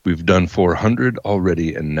We've done 400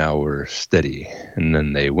 already, and now we're steady. And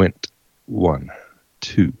then they went 1,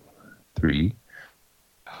 2, 3.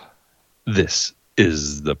 This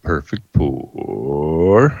is the perfect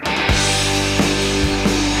pour.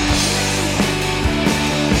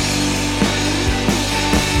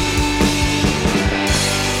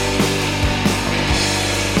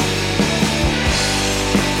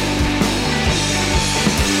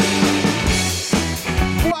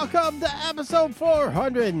 Welcome to episode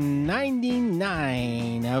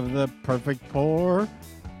 499 of the Perfect Pour.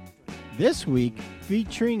 This week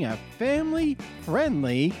featuring a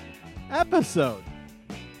family-friendly episode.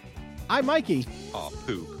 I'm Mikey. Oh,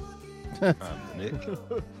 poop. I'm Nick.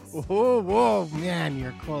 Whoa, man,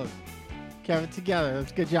 you're close. Kept it together.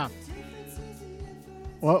 That's a good job.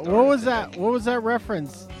 What was that? What was that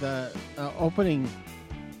reference? The opening.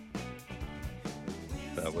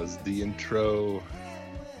 That was the intro.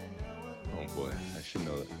 Oh boy, I should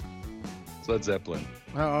know that. It's Led Zeppelin.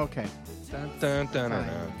 Oh, okay. Dun, dun, dun,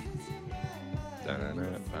 dun,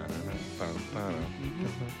 dun.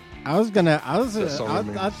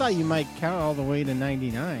 I thought you might count all the way to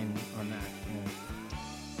 99 on that.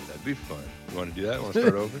 Yeah. That'd be fun. You want to do that? Want to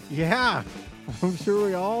start over? Yeah, I'm sure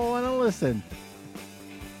we all want to listen.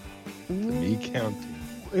 To me counting.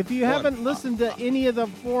 If you haven't listened to any of the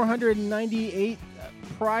 498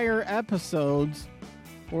 prior episodes,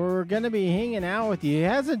 we're going to be hanging out with you. It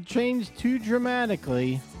hasn't changed too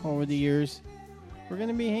dramatically over the years. We're going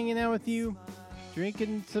to be hanging out with you,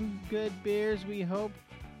 drinking some good beers, we hope.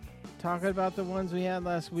 Talking about the ones we had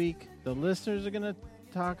last week. The listeners are going to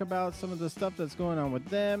talk about some of the stuff that's going on with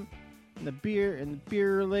them, and the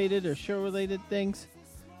beer-related or show-related things.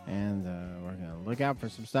 And we're going to look out for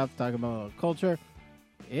some stuff, talking about culture.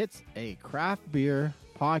 It's a craft beer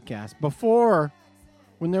podcast. Before,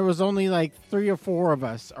 when there was only like 3 or 4 of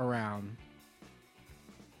us around.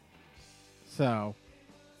 So,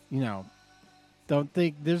 don't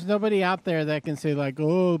think there's nobody out there that can say like,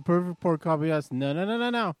 oh, Perfect Pour copy us.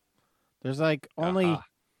 No. There's like only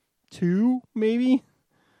 2 maybe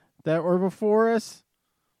that were before us.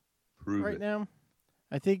 Prove right it. now.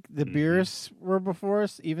 I think the beers were before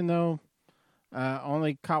us, even though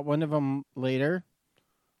only caught one of them later.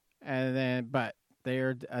 And then, but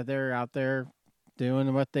they're out there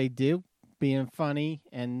doing what they do, being funny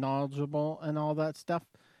and knowledgeable and all that stuff.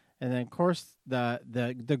 And then, of course,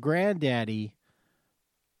 the granddaddy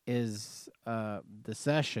is the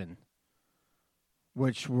Session,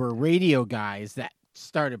 which were radio guys that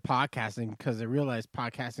started podcasting because they realized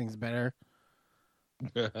podcasting's better.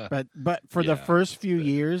 But for the first few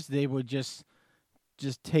years, they would just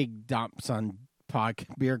take dumps on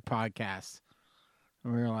beer podcasts,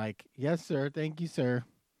 and we were like, "Yes, sir, thank you, sir,"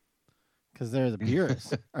 because they're the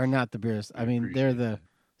beers, or not the beers. I mean, they're the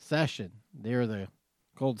Session. They're the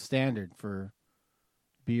gold standard for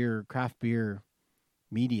beer, craft beer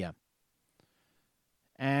media.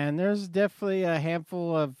 And there's definitely a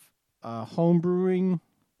handful of home brewing.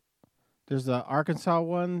 There's the Arkansas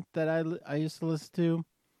one that I used to listen to.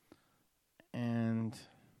 And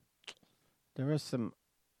there were some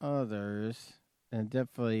others. And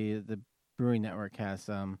definitely the Brewing Network has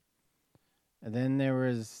some. And then there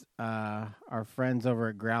was our friends over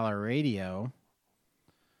at Growler Radio.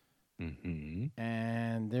 Mm-hmm.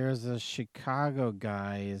 And there's a Chicago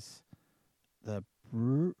guys. The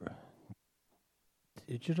not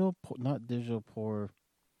digital pour.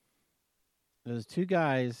 There's 2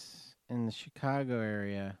 guys in the Chicago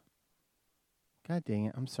area. God dang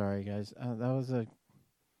it! I'm sorry, guys. That was a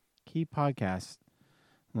key podcast.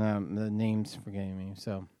 The name's forgetting me.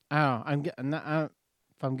 So I don't know.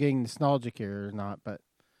 If I'm getting nostalgic here or not, but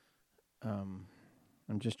I'm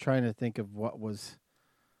just trying to think of what was.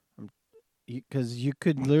 Because you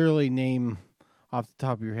could literally name off the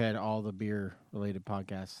top of your head all the beer related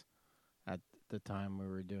podcasts at the time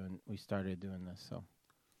we started doing this. So,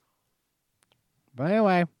 but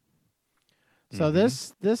anyway, so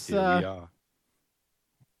this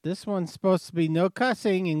one's supposed to be no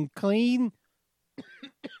cussing and clean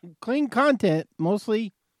content,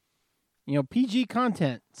 mostly, PG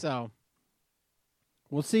content. So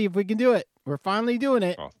we'll see if we can do it. We're finally doing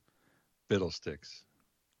it. Oh, fiddlesticks.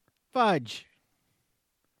 Fudge.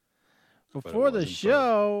 Before the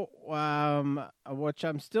show, which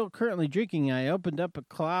I'm still currently drinking, I opened up a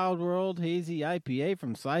Cloud World Hazy IPA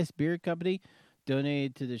from Slice Beer Company,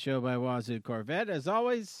 donated to the show by Wazoo Corvette, as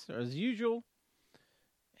always, or as usual.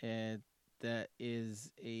 And that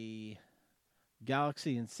is a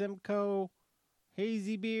Galaxy and Simcoe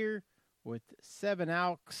hazy beer with 7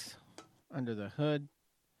 alcs under the hood.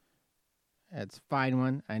 That's a fine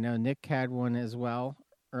one. I know Nick had one as well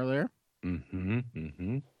earlier. Mm-hmm.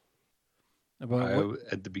 Mm-hmm.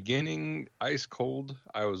 At the beginning, ice cold,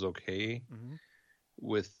 I was okay Mhm.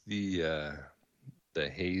 with the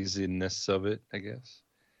haziness of it, I guess.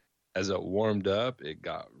 As it warmed up, it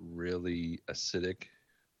got really acidic,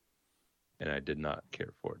 and I did not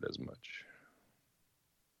care for it as much.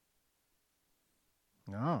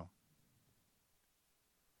 Oh.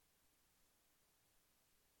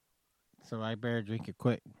 So I better drink it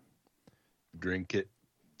quick. Drink it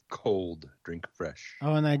cold, drink fresh.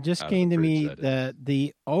 Oh, and I just Out of came the to me fridge, that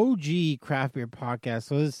the OG craft beer podcast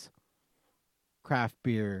was craft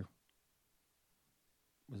beer.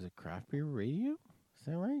 Was it craft beer radio? Is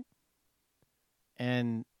that right?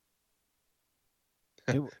 And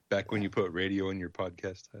Back when you put radio in your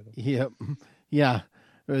podcast title. Yep. Yeah.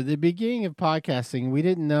 At the beginning of podcasting, we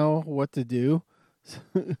didn't know what to do.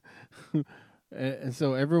 And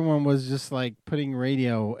so everyone was just like putting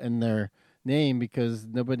radio in their name because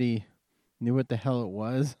nobody knew what the hell it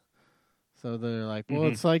was. So they're like, well,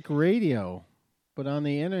 it's like radio, but on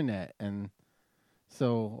the internet. And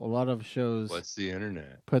so a lot of shows What's the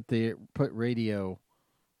internet? put radio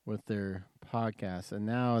with their podcast, and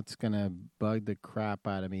now it's gonna bug the crap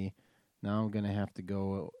out of me. Now I'm gonna have to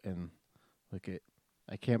go and look at.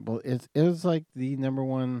 I can't believe it was like the number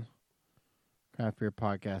one craft beer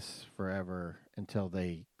podcast forever until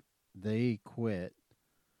they quit,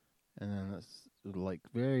 and then it's like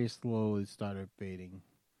very slowly started fading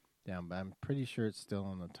down. But I'm pretty sure it's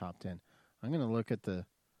still in the top 10. I'm gonna look at the.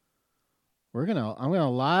 I'm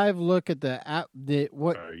gonna live look at the app.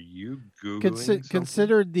 What are you googling?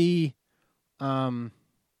 Considered the, even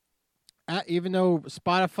though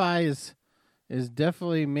Spotify is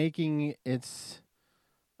definitely making its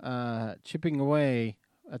chipping away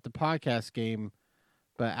at the podcast game,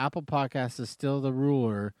 but Apple Podcast is still the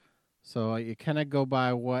ruler. So you kind of go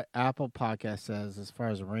by what Apple Podcast says as far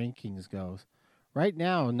as rankings goes. Right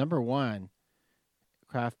now, number one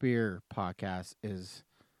craft beer podcast is,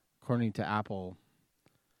 according to Apple,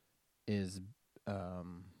 is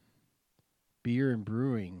beer and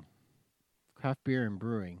brewing, craft beer and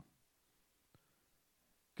brewing.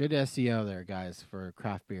 Good SEO there, guys, for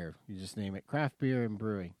craft beer. You just name it craft beer and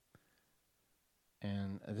brewing.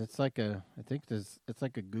 And it's like it's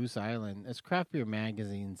like a Goose Island. It's Craft Beer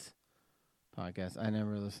Magazine's podcast. I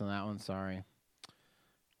never listened to that one. Sorry. I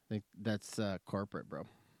think that's corporate, bro.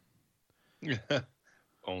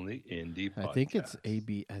 Only indie podcast. I think it's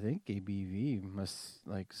AB. I think ABV must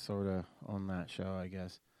like sort of own that show, I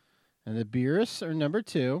guess. And the Beerists are number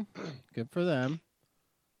 2. Good for them.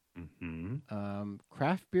 Mm-hmm.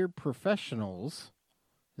 Craft Beer Professionals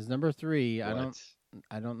is number 3. What?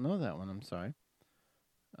 I don't know that one. I'm sorry.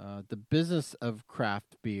 The Business of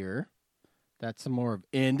Craft Beer. That's a more of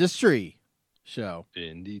industry show.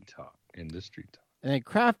 Indie talk, industry talk. And then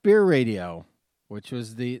Craft Beer Radio, which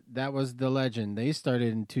was the legend. They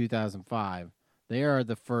started in 2005. They are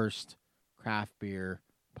the first craft beer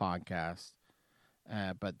podcast,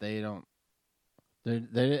 but they don't.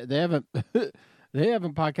 They haven't they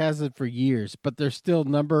haven't podcasted for years, but they're still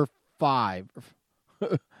number 5,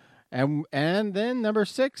 and then number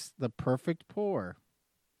 6, The Perfect Pour.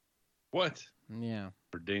 What? Yeah,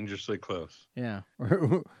 we're dangerously close. Yeah,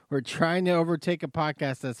 we're trying to overtake a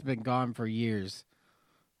podcast that's been gone for years.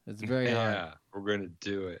 It's very hard. Yeah, we're going to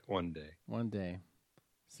do it one day. One day.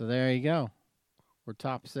 So there you go. We're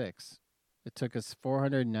top 6. It took us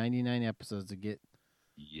 499 episodes to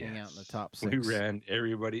hang out in the top 6. We ran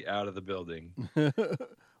everybody out of the building.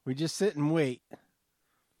 We just sit and wait.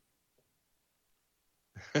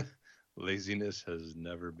 Laziness has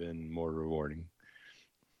never been more rewarding.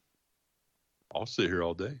 I'll sit here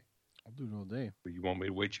all day. I'll do it all day. But you want me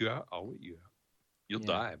to wait you out? I'll wait you out. You'll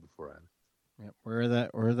die before I. Yep.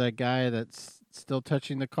 We're that guy that's still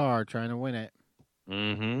touching the car trying to win it.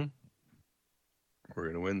 Mm-hmm. We're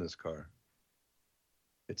going to win this car.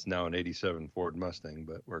 It's now an 87 Ford Mustang,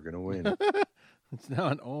 but we're going to win. It's now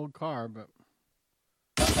an old car, but...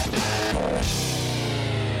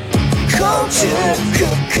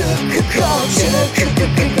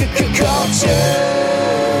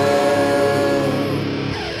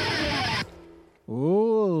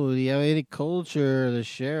 Ooh, do you have any culture to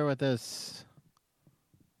share with us,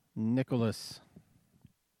 Nicholas?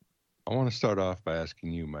 I want to start off by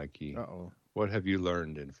asking you, Mikey. Uh-oh. What have you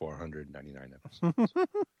learned in 499 episodes?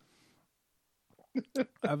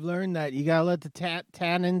 I've learned that you gotta let the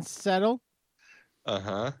tannins settle.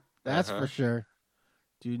 Uh-huh. That's for sure.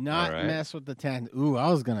 Do not mess with the tannins. Ooh,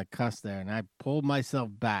 I was gonna cuss there, and I pulled myself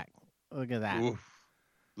back. Look at that. Oof.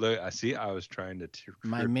 Look, I see. I was trying to.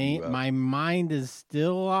 My mind is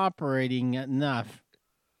still operating enough.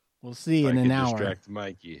 We'll see in an hour. Distract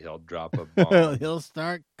Mikey. He'll drop a bomb. He'll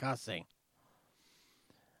start cussing.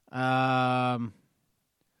 I've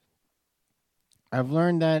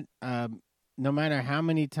learned that no matter how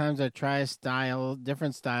many times I try a style,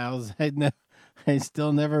 different styles, I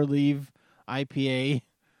still never leave IPA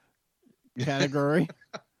category.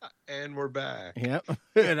 And we're back. Yep,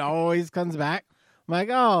 it always comes back. I'm like,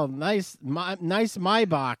 oh, nice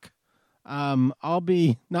Maybach. I'll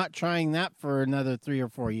be not trying that for another 3 or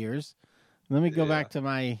 4 years. Let me go back to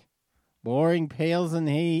my boring pales and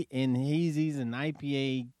hazies and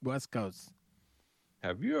IPA West Coast.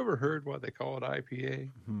 Have you ever heard what they call it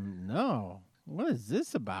IPA? No. What is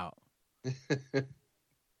this about?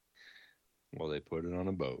 Well, they put it on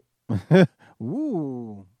a boat.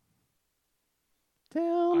 Ooh.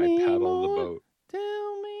 Tell I me paddle more. the boat.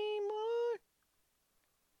 Tell me more.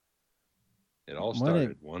 It all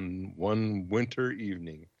started one winter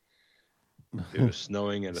evening. It was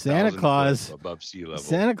snowing at Santa Claus above sea level.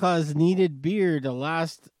 Santa Claus needed beer to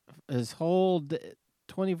last his whole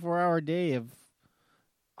 24-hour day of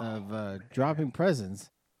dropping presents.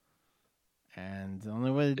 And the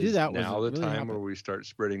only way to do that was now the time where we start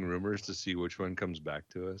spreading rumors to see which one comes back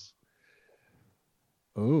to us.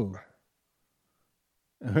 Ooh.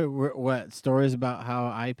 What stories about how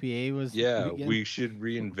IPA was? Yeah, we should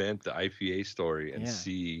reinvent the IPA story and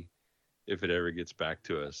see if it ever gets back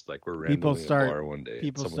to us. Like we're randomly at a bar one day.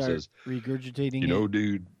 People someone start says, regurgitating. You know,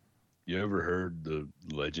 dude, you ever heard the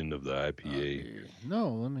legend of the IPA? No,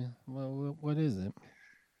 let me. What is it?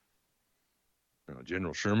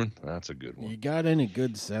 General Sherman. That's a good one. You got any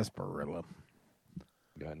good sarsaparilla?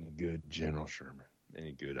 Got any good General Sherman?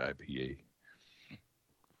 Any good IPA?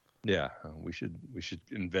 Yeah, we should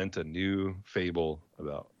invent a new fable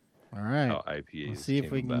about how IPAs. Let's see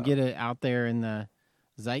if we can get it out there in the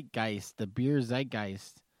zeitgeist, the beer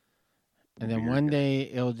zeitgeist, and then one day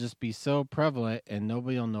it'll just be so prevalent and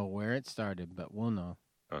nobody will know where it started, but we'll know.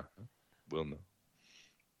 We'll know.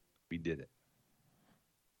 We did it.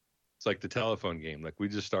 It's like the telephone game. Like we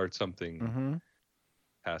just start something,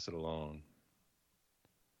 pass it along.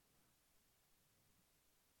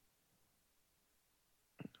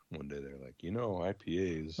 One day they're like,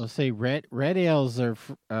 IPAs. Let's say red ales are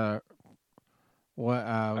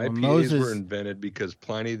IPAs Moses were invented because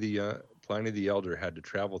Pliny the Elder had to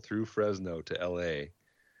travel through Fresno to L.A.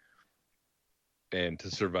 And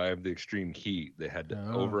to survive the extreme heat, they had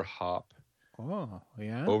to overhop.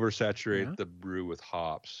 Oversaturate the brew with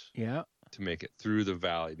hops. Yeah. To make it through the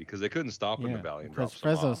valley because they couldn't stop in the valley and drop some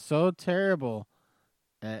Fresno's off. so terrible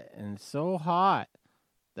and so hot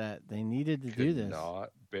that they needed to do this. Not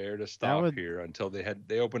bear to stop here until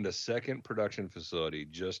they opened a second production facility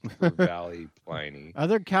just for Valley Pliny.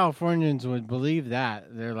 Other Californians would believe that.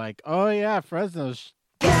 They're like, "Oh yeah, Fresno's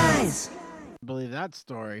guys." Believe that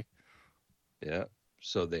story. Yeah.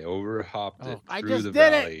 So they overhopped it I through just the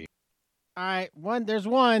did valley. It. All right, there's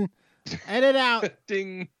one. Edit out.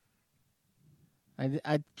 Ding.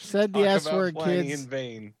 I said the S word, kids. In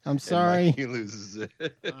vain, I'm sorry. He loses it.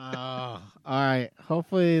 All right.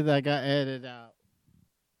 Hopefully that got edited out.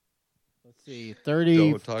 Let's see. 30.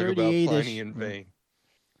 Don't talk about Pliny in vain.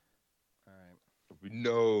 All right.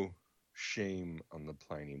 No shame on the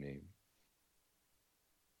Pliny name.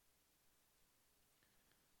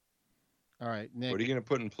 All right, Nick. What are you going to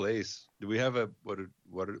put in place? Do we have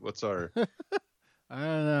what's our? I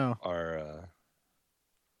don't know.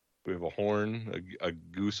 We have a horn, a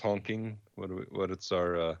goose honking. It's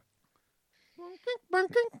our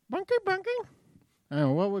bunking. I don't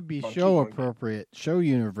know what would be show appropriate, show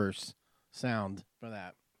universe sound for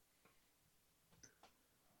that.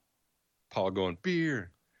 Paul going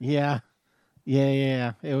beer. Yeah.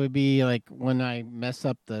 It would be like when I mess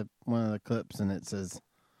up one of the clips and it says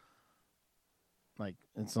like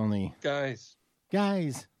it's only guys.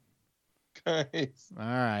 All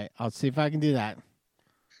right, I'll see if I can do that.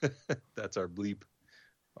 That's our bleep.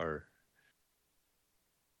 Do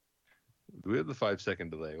we have the 5-second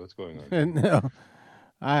delay? What's going on? No,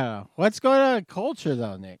 I don't know. What's going on in culture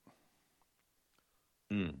though, Nick?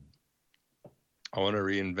 I want to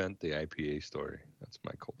reinvent the IPA story. That's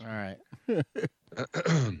my culture. All right.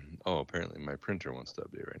 Oh, apparently my printer wants to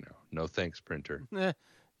update right now. No thanks, printer.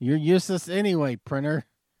 You're useless anyway, printer.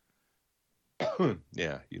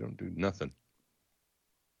 Yeah, you don't do nothing.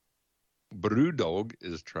 Brewdog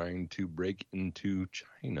is trying to break into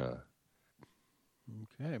China.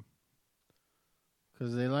 Okay.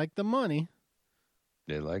 Because they like the money.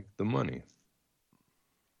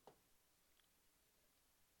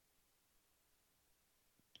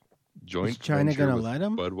 Joint is China venture gonna with let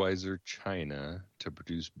them? Budweiser China to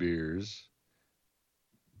produce beers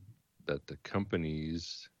that the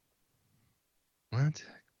company's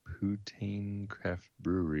Putane Craft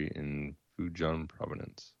Brewery in Fujian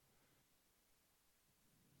Province.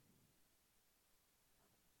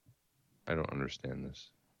 I don't understand this.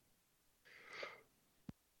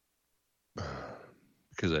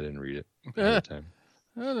 Because I didn't read it ahead of time.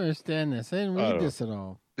 I don't understand this. I didn't read this at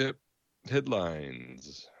all. Yep.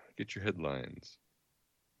 Headlines. Get your headlines.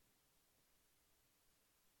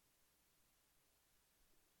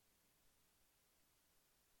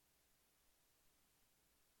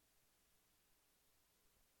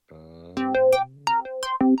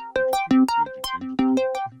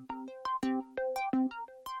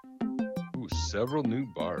 Ooh, several new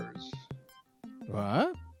bars.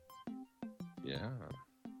 What? Yeah.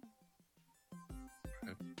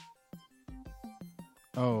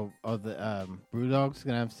 Oh, the Brewdog's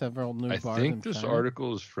gonna have several new bars. I think in this China?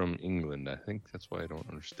 article is from England. I think that's why I don't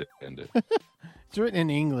understand it. It's written in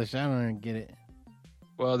English. I don't even get it.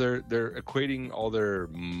 Well, they're equating all their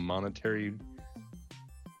monetary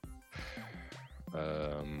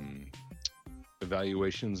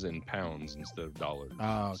evaluations in pounds instead of dollars.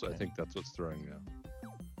 Oh, okay. So I think that's what's throwing me off.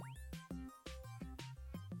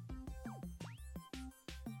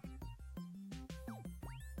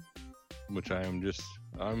 Which I'm just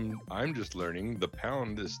learning the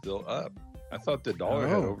pound is still up. I thought the dollar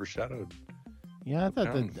had overshadowed. Yeah, I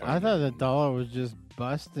thought the dollar was just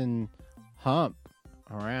busting hump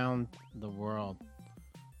around the world.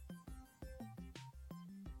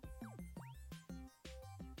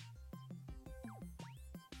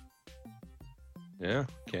 Yeah,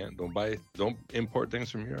 don't import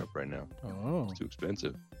things from Europe right now. Oh, It's too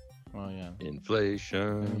expensive. well, yeah.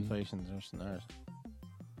 Inflation. Inflation's worse than ours.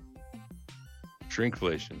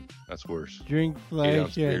 Shrinkflation. That's worse. 8-ounce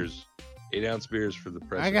Drinkflation. beers. 8-ounce beers for the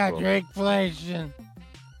price. I of got 12. drinkflation.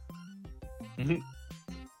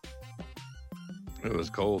 It was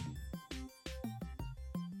cold.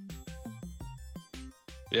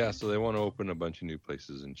 Yeah, so they want to open a bunch of new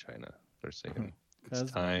places in China. They're saying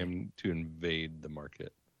it's time to invade the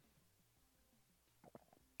market.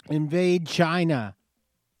 Invade China.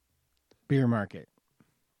 Beer market.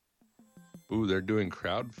 Ooh, they're doing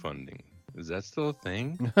crowdfunding. Is that still a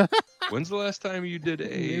thing? When's the last time you did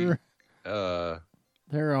They're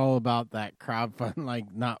all about that crowdfund. Like,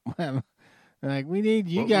 not like, we need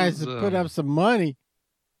you What guys was, to put up some money.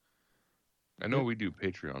 I know we do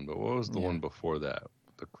Patreon, but what was the one before that?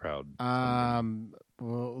 The crowd.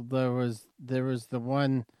 Well, there's the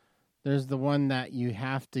one that you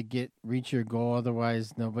have to reach your goal,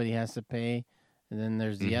 otherwise nobody has to pay. And then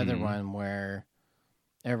there's the other one where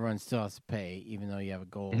everyone still has to pay, even though you have a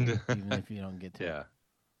goal, even if you don't get to it. Yeah.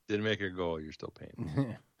 Didn't make a goal, you're still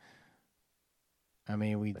paying. I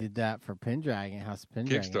mean, we did that for Pendragon, House of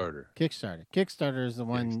Pendragon. Kickstarter. Kickstarter is the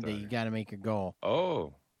one that you got to make a goal.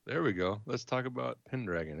 Oh, there we go. Let's talk about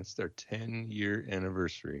Pendragon. It's their 10-year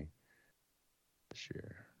anniversary this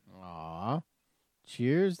year. Aw.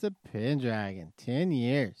 Cheers to Pendragon. 10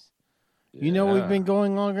 years. Yeah. You know, we've been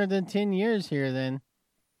going longer than 10 years here then.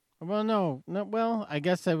 Well, no. Well, I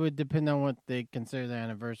guess that would depend on what they consider their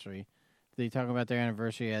anniversary. If they talk about their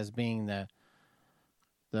anniversary as being the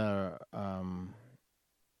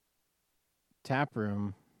tap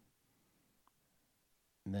room,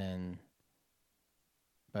 then.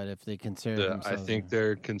 But if they consider I think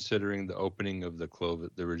they're considering the opening of the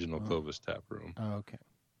original Clovis tap room. Oh, okay.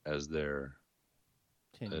 As their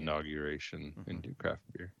inauguration into craft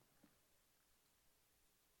beer.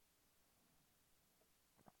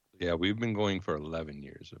 Yeah, we've been going for 11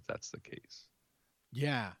 years, if that's the case.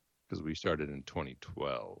 Yeah. Because we started in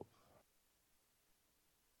 2012.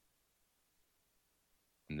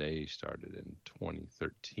 And they started in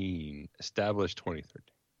 2013, established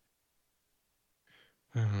 2013.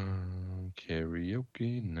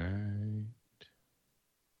 Karaoke night.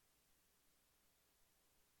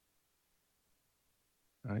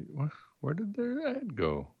 Where did their ad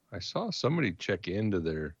go? I saw somebody check into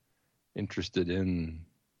their interested in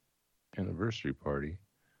anniversary party.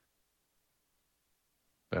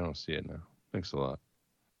 I don't see it now. Thanks a lot.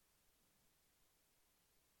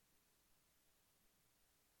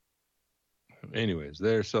 Anyways,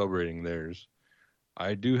 they're celebrating theirs.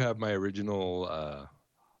 I do have my original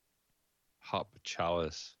Hop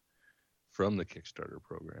Chalice from the Kickstarter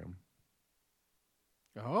program.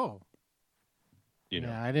 Oh. You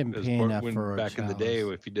know, I didn't pay enough for back in the day,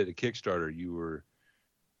 if you did a Kickstarter, you were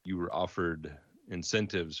offered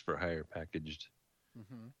incentives for higher packaged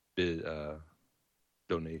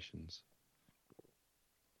donations.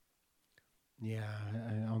 Yeah,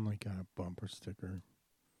 I only got a bumper sticker.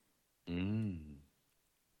 When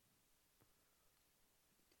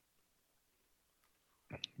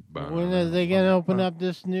are they going to open up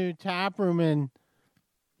this new tap room in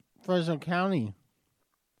Fresno County?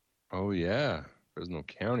 Oh, yeah. Fresno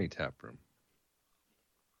County tap room.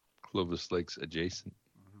 Clovis Lakes adjacent.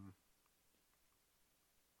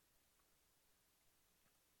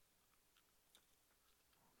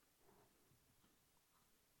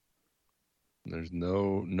 There's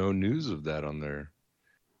no news of that on their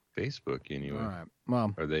Facebook anyway. All right.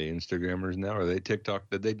 Well, are they Instagrammers now? Are they TikTok?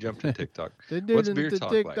 Did they jump to TikTok? they do What's the beer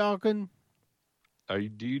talk TikToking.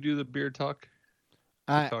 like? Do you do the beer talk?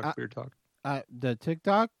 Beer talk? The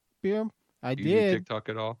TikTok beer? I Do did. you do TikTok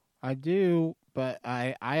at all? I do, but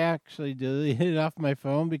I actually deleted it off my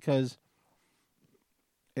phone because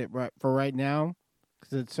for right now,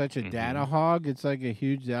 because it's such a data hog. It's like a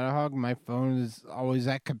huge data hog. My phone is always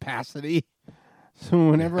at capacity. So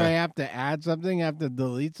whenever I have to add something, I have to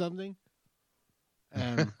delete something.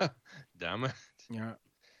 Damn it. Yeah.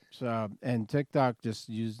 So, and TikTok just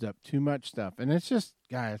used up too much stuff. And it's just,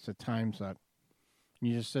 it's a time suck.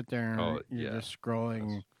 You just sit there and you're just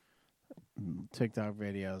scrolling TikTok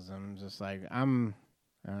videos. And I'm just like, I don't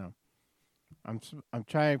know. I'm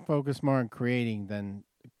trying to focus more on creating than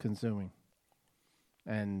consuming.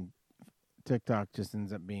 And TikTok just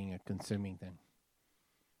ends up being a consuming thing.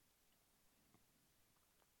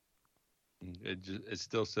 It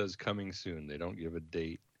still says coming soon. They don't give a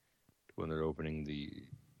date when they're opening the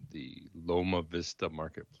Loma Vista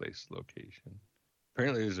Marketplace location.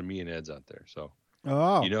 Apparently, there's a Me and Ed's out there. So,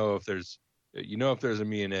 if there's a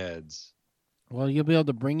Me and Ed's, well, you'll be able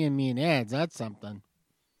to bring in Me and Ed's. That's something.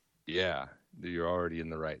 Yeah, you're already in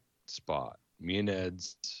the right spot. Me and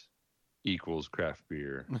Ed's equals craft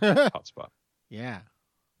beer hotspot. Yeah.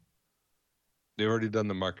 They've already done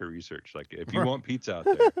the market research. Like, if you want pizza out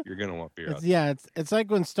there, you're gonna want beer out there. Yeah, it's like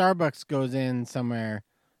when Starbucks goes in somewhere,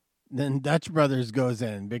 then Dutch Brothers goes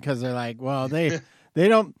in because they're like, well, they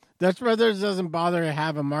don't. Dutch Brothers doesn't bother to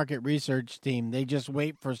have a market research team. They just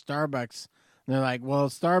wait for Starbucks. And they're like, well,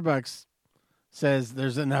 Starbucks says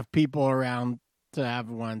there's enough people around to have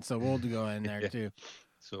one, so we'll go in there too.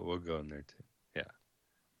 So we'll go in there too. Yeah.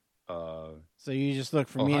 So you just look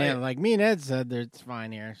for Me and Ed. Like Me and Ed said, it's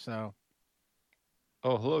fine here. So.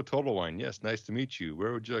 Oh, hello, Total Wine. Yes, nice to meet you.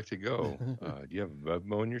 Where would you like to go? Do you have a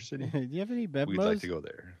Bevmo in your city? Do you have any Bevmos? We'd like to go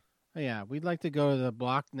there. Oh, yeah, we'd like to go to the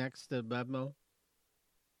block next to Bevmo.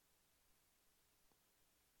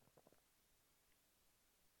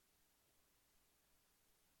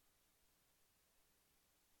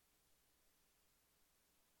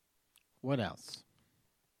 What else?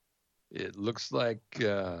 It looks like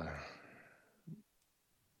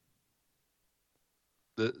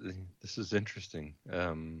this is interesting.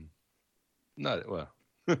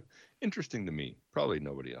 Interesting to me. Probably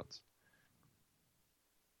nobody else.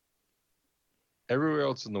 Everywhere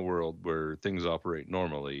else in the world where things operate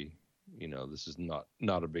normally, this is not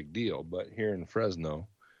a big deal. But here in Fresno,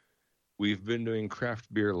 we've been doing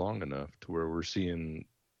craft beer long enough to where we're seeing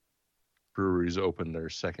breweries open their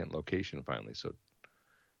second location finally. So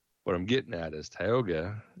what I'm getting at is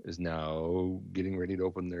Tioga is now getting ready to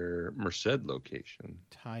open their Merced location.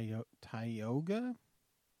 Tioga?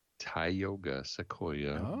 Tioga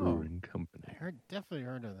Sequoia Brewing Company. Definitely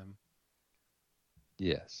heard of them.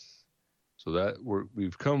 Yes. So that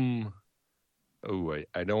we've come. Oh,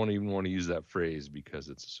 I don't even want to use that phrase because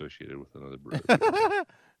it's associated with another brewery.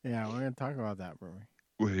 Yeah, we're gonna talk about that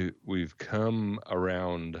brewery. We've come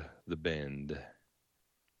around the bend,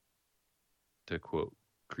 to quote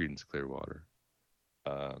Creedence Clearwater.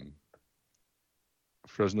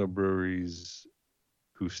 Fresno breweries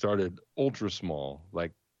who started ultra small,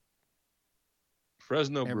 like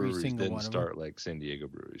Fresno breweries didn't start like San Diego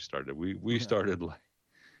breweries started. We started like,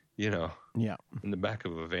 in the back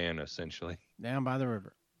of a van, essentially. Down by the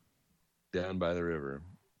river.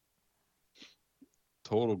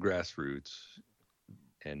 Total grassroots.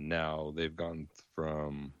 And now they've gone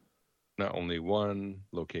from not only one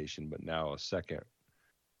location, but now a second,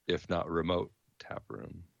 if not remote, tap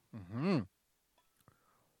room. Mm-hmm.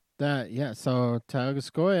 So Tioga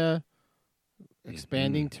Sequoia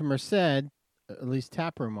expanding to Merced, at least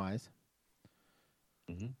tap room wise.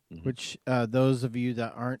 Which those of you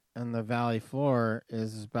that aren't on the valley floor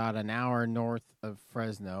is about an hour north of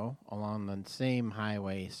Fresno along the same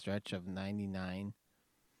highway stretch of 99,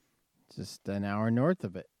 just an hour north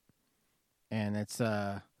of it. And it's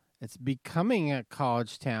becoming a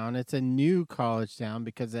college town. It's a new college town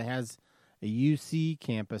because it has a UC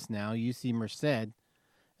campus now, UC Merced.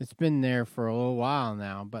 It's been there for a little while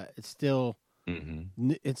now, but it's still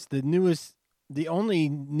it's the only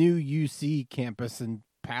new UC campus in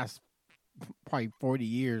past probably 40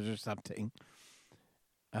 years or something.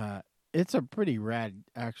 It's a pretty rad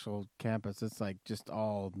actual campus. It's like just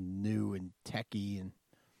all new and techy, and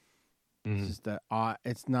it's just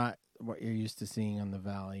it's not what you're used to seeing on the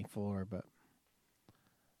valley floor, but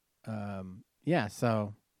yeah,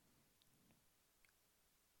 so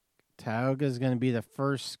Tioga is going to be the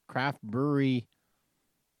first craft brewery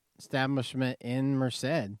establishment in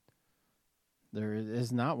Merced. There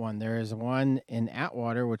is not one. There is one in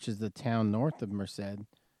Atwater, which is the town north of Merced,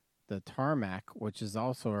 the Tarmac, which is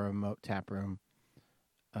also a remote tap room,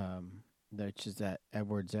 which is at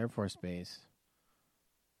Edwards Air Force Base.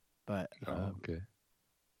 But okay.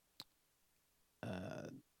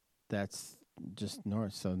 That's just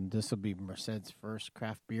north. So this will be Merced's first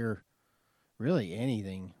craft beer, really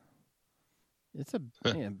anything. It's a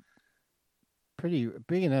pretty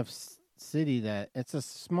big enough city that it's a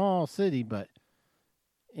small city, but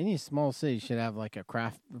any small city should have like a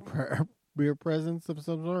craft beer presence of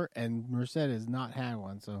some sort, and Merced has not had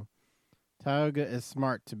one. So Tioga is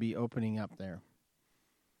smart to be opening up there.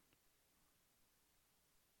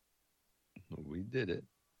 We did it.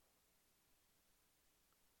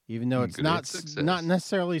 Even though it's not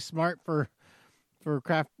necessarily smart for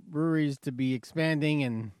craft breweries to be expanding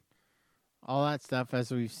and all that stuff,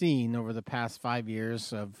 as we've seen over the past 5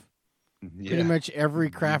 years of pretty much every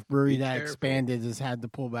craft brewery that expanded has had to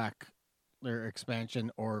pull back their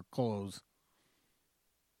expansion or close.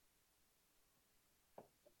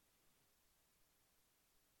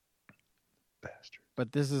 Bastard.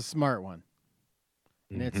 But this is a smart one.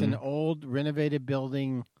 And it's an old renovated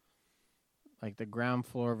building, like the ground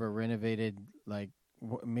floor of a renovated, like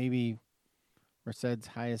maybe Merced's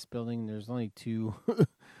highest building. There's only two.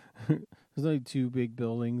 There's only two big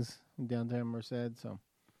buildings in downtown Merced, so,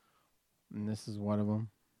 and this is one of them.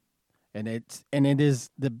 And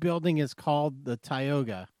the building is called the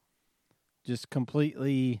Tioga. Just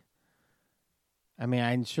completely. I mean,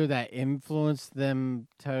 I'm sure that influenced them,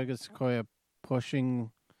 Tioga Sequoia,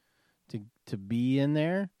 pushing to be in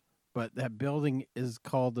there, but that building is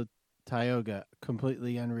called the Tioga,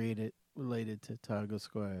 completely related to Tioga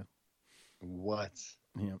Sequoia. What?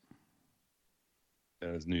 Yep.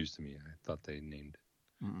 That was news to me. I thought they named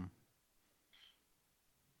it.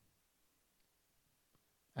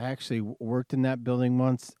 I actually worked in that building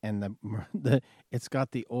once, and the it's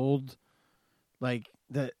got the old, like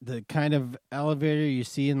the kind of elevator you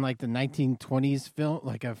see in like the 1920s film,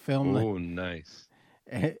 like a film. Oh, nice.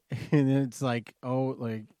 And it's like,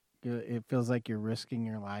 it feels like you're risking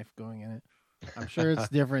your life going in it. I'm sure it's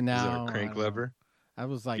different now. Is there a crank lever? I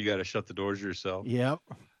was like, you got to shut the doors yourself. Yep.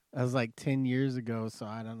 That was like 10 years ago, so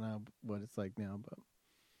I don't know what it's like now. But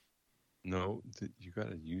no, you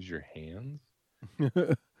got to use your hands like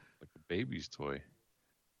a baby's toy.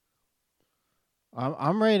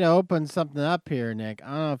 I'm ready to open something up here, Nick. I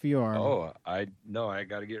don't know if you are. Oh, I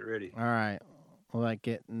got to get ready. All right, well, I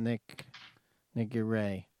get Nick, get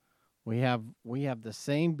ready. We have the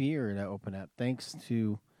same beer to open up, thanks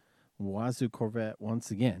to Wazoo Corvette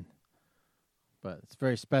once again. But it's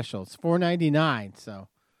very special. It's $4.99, so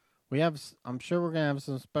we have. I'm sure we're gonna have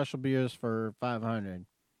some special beers for $500,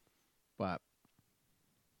 but.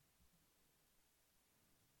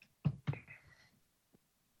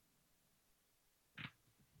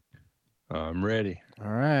 I'm ready. All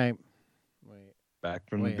right. Wait. Back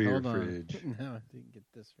from the beer hold on. fridge. No, I didn't get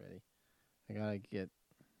this ready. I gotta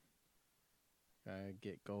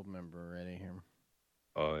get Gold Member ready here.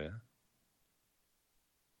 Oh yeah.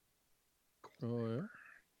 Oh yeah.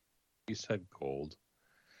 You said gold.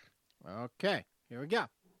 Okay, here we go.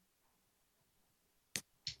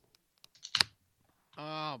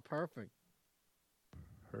 Oh, perfect.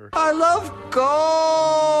 I love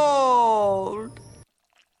gold.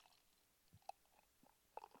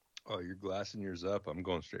 Oh, you're glassing yours up. I'm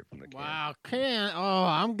going straight from the can.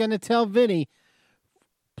 Wow, I'm gonna tell Vinny.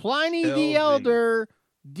 Pliny the Elder,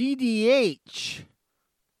 DDH.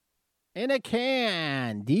 In a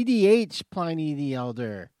can. DDH Pliny the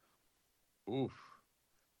Elder. Oof.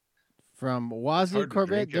 From Wazoo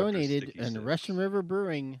Corvette donated, and Russian River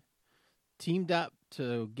Brewing teamed up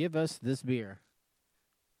to give us this beer.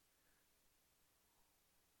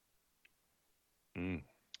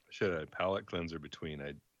 Should have had a palate cleanser between.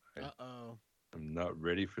 I'm not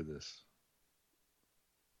ready for this.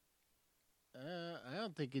 I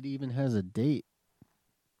don't think it even has a date.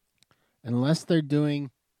 Unless they're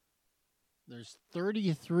doing... There's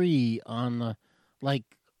 33 on the... Like,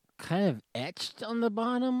 kind of etched on the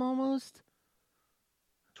bottom almost.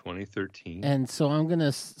 2013. And so I'm going to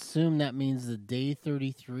assume that means the day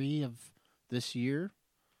 33 of this year.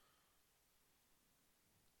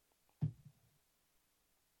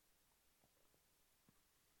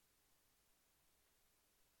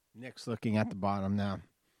 Nick's looking at the bottom now.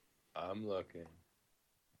 I'm looking.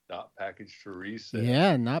 Not packaged for resale.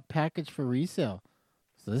 Yeah, not packaged for resale.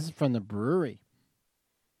 So this is from the brewery.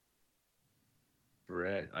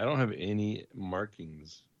 Fresh. I don't have any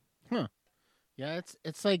markings. Yeah,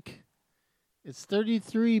 it's like it's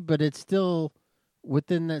 33, but it's still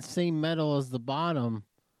within that same metal as the bottom,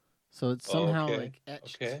 so it's somehow okay. like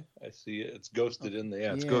etched. Okay, I see it. It's ghosted in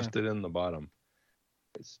the it's Yeah. ghosted in the bottom.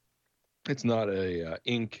 It's not a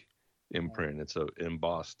ink imprint. It's a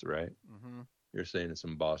embossed, right? Mm-hmm. You're saying it's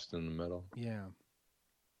embossed in the metal. Yeah.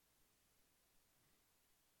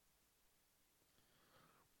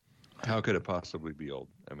 How could it possibly be old?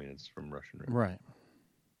 I mean, it's from Russian Red. Right.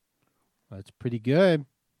 That's pretty good.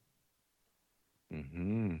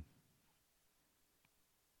 Mm-hmm.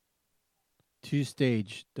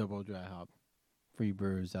 2-stage double dry hop for you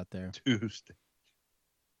brewers out there. Tuesday.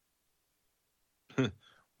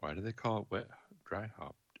 Why do they call it wet dry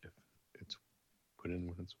hop if it's put in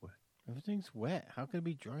when it's wet? Everything's wet. How could it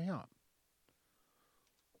be dry hop?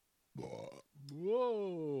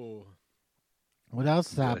 Whoa. What else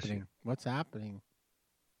is Bless happening? you. What's happening?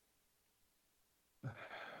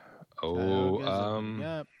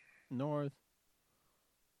 Yep, north.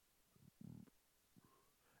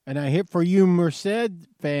 And I hear for you Merced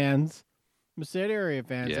fans, Merced area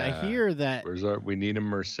fans, I Yeah. hear that. We need a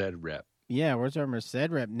Merced rep. Yeah, where's our Merced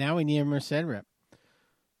rep? Now we need a Merced rep.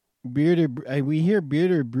 We hear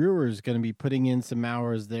Bearder Brewers going to be putting in some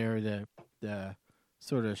hours there to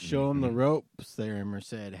sort of show them the ropes there in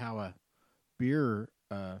Merced, how a beer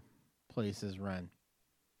place is run.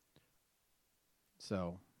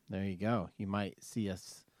 So there you go. You might see a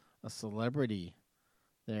celebrity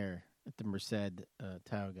there at the Merced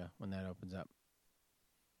Tauga when that opens up.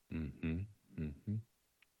 Mm-hmm. Mm-hmm.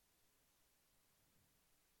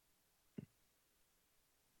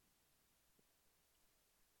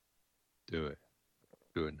 Do it.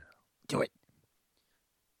 Do it now. Do it.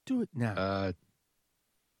 Do it now.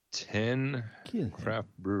 10 Kill him. craft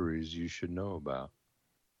breweries you should know about.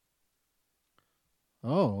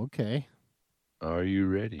 Oh, okay. Are you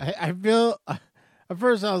ready? I feel at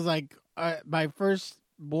first I was like, my first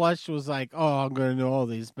blush was like, oh, I'm going to know all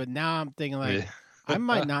these. But now I'm thinking like, I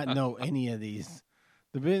might not know any of these,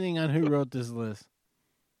 depending on who wrote this list.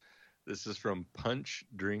 This is from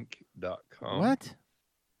punchdrink.com. What?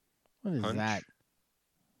 What is Punch. that?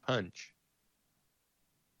 Punch.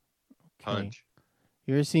 Okay. Punch.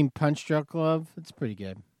 You ever seen Punch Drunk Love? It's pretty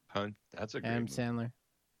good. Punch. That's a great Adam movie. Sandler.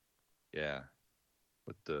 Yeah.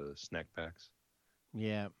 With the snack packs.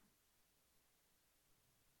 Yeah.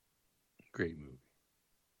 Great movie.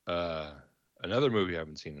 Another movie I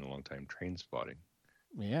haven't seen in a long time, Trainspotting.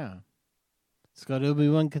 Yeah. It's got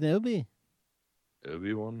Obi-Wan Kenobi.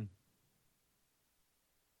 Obi-Wan.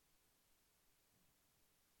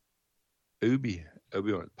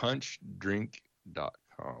 Obi-Wan.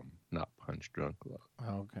 Punchdrink.com. Not Punch Drunk Love.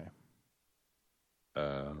 Oh, okay.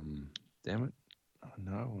 Damn it. Oh,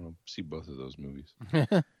 no, I want to see both of those movies.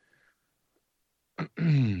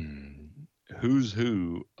 Who's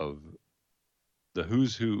Who of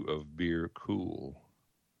Beer Cool.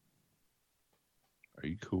 Are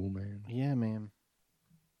you cool, man? Yeah, man.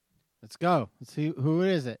 Let's go. Let's see who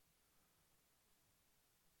is it.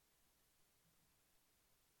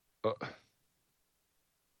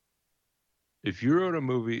 If you wrote a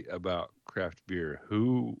movie about craft beer,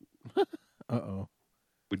 who Uh-oh.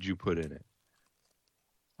 would you put in it?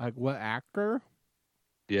 Like what actor?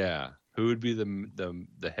 Yeah, who would be the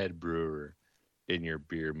head brewer in your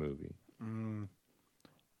beer movie?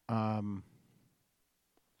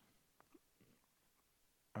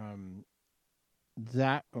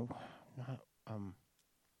 That. God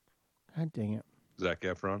dang it. Zac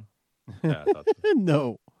Efron. Yeah, I thought so.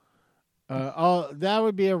 No. That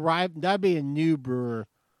would be that'd be a new brewer.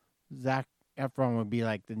 Zac Efron would be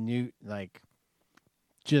like the new, like,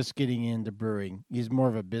 just getting into brewing. He's more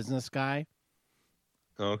of a business guy.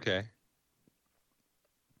 Okay.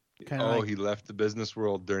 Kinda Oh, like- he left the business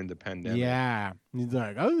world during the pandemic. Yeah, he's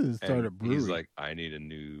like, I just started And brewing. he's like, I need a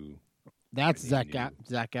new. That's I Zac need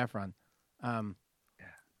Efron.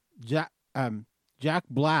 Jack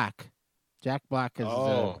Black. Jack Black is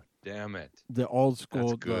Oh, damn it. the old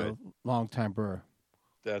school, good. long time brewer.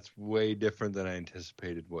 That's way different than I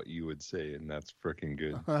anticipated what you would say, and that's freaking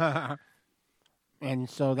good. And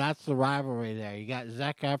so that's the rivalry there. You got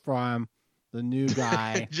Zac Efron, the new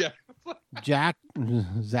guy. Zach. What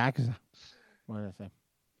did I say?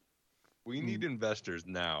 We need investors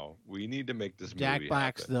now. We need to make this Jack movie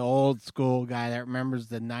Black's happen. the old school guy that remembers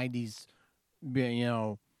the '90s,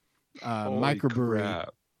 Holy microbrewery. crap.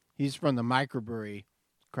 He's from the microbrewery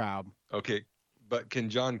crowd. Okay, but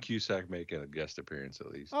can John Cusack make a guest appearance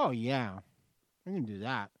at least? Oh yeah, we can do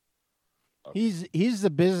that. Okay. He's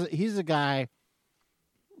the guy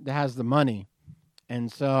that has the money,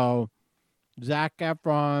 and so Zac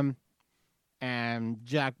Efron and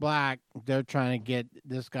Jack Black, they're trying to get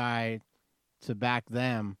this guy to back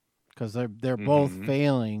them because they're both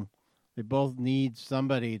failing. They both need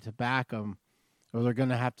somebody to back them, or they're going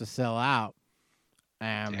to have to sell out.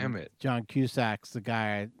 Damn it. John Cusack's the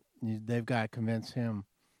guy. They've got to convince him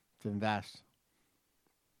to invest.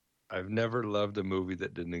 I've never loved a movie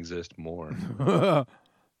that didn't exist more.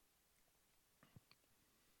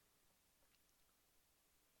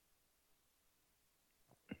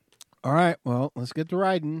 All right, well, let's get to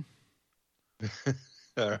riding.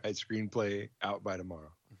 All right, screenplay out by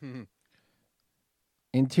tomorrow.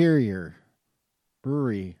 Interior,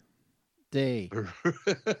 brewery, day.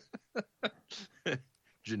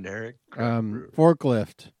 Generic.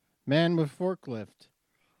 Forklift. Man with forklift.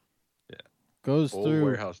 Yeah. Goes Old through.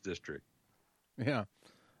 warehouse district. Yeah.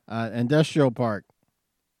 Industrial park.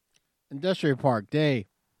 Industrial park, day.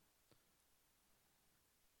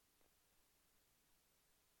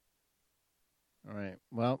 All right.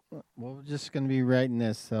 Well, we're just going to be writing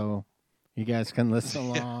this so you guys can listen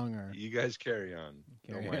along. Or You guys carry on.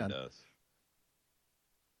 Carry Don't mind on. us.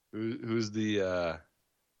 Who's the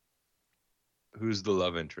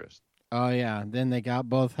love interest? Oh, yeah. Then they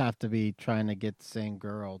both have to be trying to get the same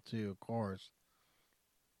girl, too, of course.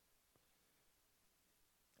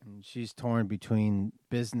 And she's torn between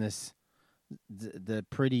business, the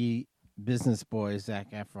pretty business boy,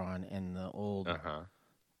 Zac Efron, and the old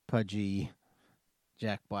pudgy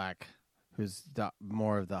Jack Black, who's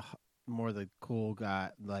more the cool guy,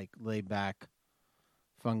 like laid back,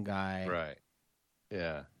 fun guy. Right.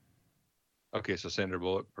 Yeah. Okay, so Sandra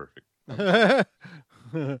Bullock, perfect. Well,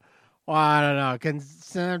 I don't know. Can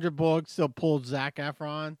Sandra Bullock still pull Zac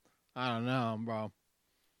Efron? I don't know, bro.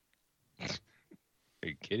 Are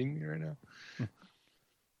you kidding me right now?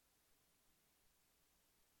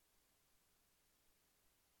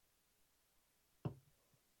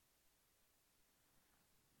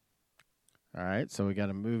 All right, so we got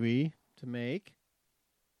a movie to make.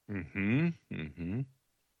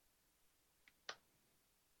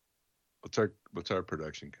 What's our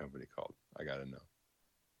production company called? I gotta know.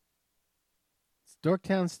 It's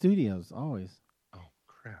Dorktown Studios, always. Oh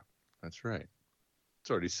crap! That's right.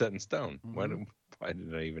 It's already set in stone. Mm-hmm. Why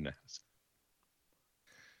did I even ask?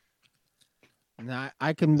 Now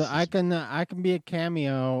I can be a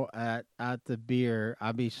cameo at the beer.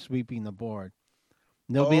 I'll be sweeping the board.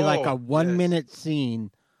 There'll be like a 1 minute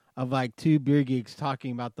scene of like two beer geeks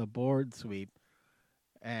talking about the board sweep,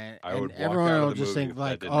 and everyone will just think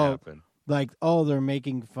like, oh, they're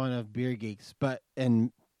making fun of beer geeks, but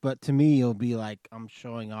to me it'll be like I'm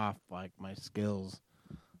showing off like my skills.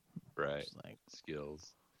 Right. Just like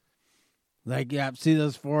skills. Like, yeah, see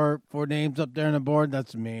those four names up there on the board?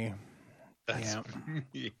 That's me. That's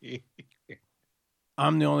yeah.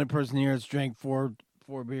 I'm the only person here that's drank four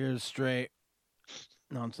beers straight,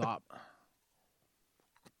 nonstop.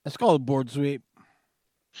 It's called a board sweep.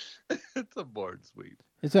 It's a board sweep.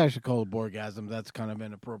 It's actually called a boardgasm. That's kind of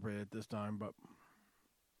inappropriate at this time, but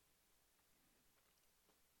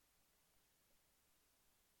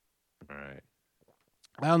all right.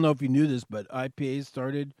 I don't know if you knew this, but IPA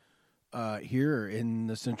started here in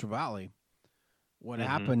the Central Valley. What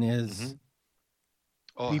happened is,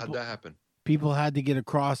 how'd that happen? People had to get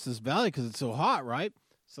across this valley because it's so hot, right?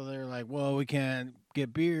 So they're like, well, we can't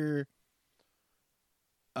get beer.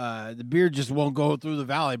 The beer just won't go through the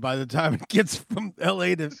valley. By the time it gets from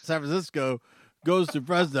L.A. to San Francisco, goes to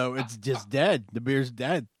Fresno, it's just dead. The beer's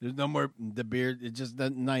dead. There's no more the beer. It's just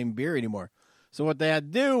not even beer anymore. So what they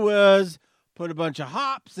had to do was put a bunch of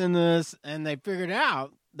hops in this, and they figured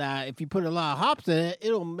out that if you put a lot of hops in it,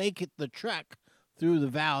 it'll make it the trek through the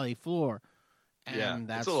valley floor. And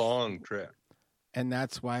that's a long trek. And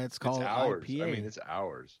that's why it's called hours. IPA. I mean, it's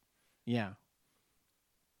hours. Yeah.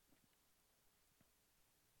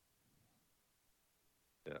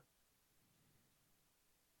 Yeah.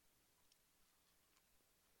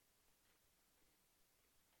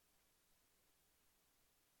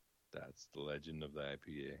 That's the legend of the IPA.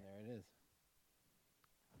 There it is.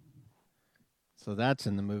 So that's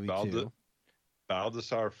in the movie too.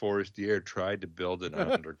 Baldassar Forestier tried to build an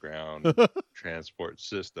underground transport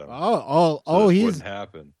system. He's wouldn't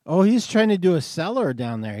happen. Oh, he's trying to do a cellar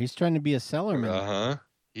down there. He's trying to be a cellarman.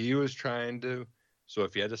 He was trying to. So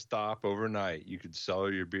if you had to stop overnight, you could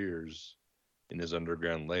cellar your beers in his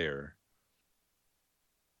underground lair,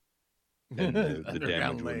 and the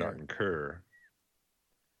damage would not incur.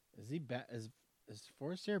 Is he is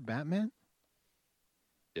Forestier Batman?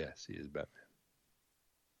 Yes, he is Batman.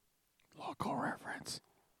 Local reference.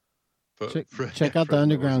 Check out the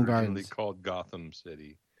underground gardens. Called Gotham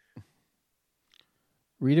City.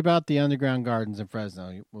 Read about the underground gardens in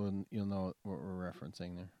Fresno. You'll know what we're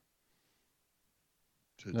referencing there.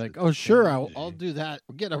 Like, oh, sure, I'll do that.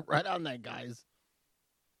 We'll get right on that, guys.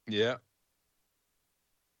 Yeah.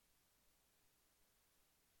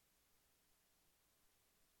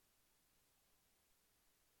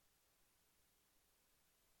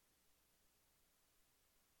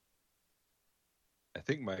 I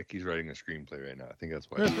think Mikey's writing a screenplay right now. I think that's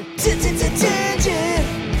why. He's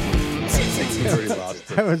already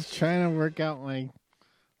lost it. I was trying to work out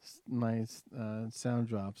my sound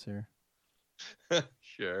drops here.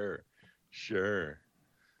 Sure.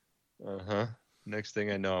 Next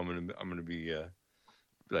thing I know, I'm gonna be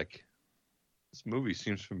like, this movie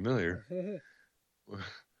seems familiar.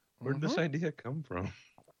 Where did this idea come from?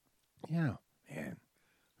 Yeah, man.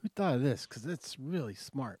 Who thought of this? Because it's really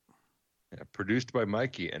smart. Yeah, produced by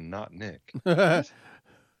Mikey and not Nick. That's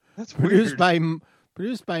weird.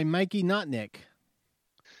 Produced by Mikey, not Nick.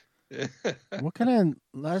 What kind of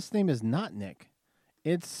last name is not Nick?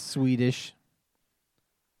 It's Swedish.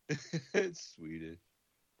 It's Swedish.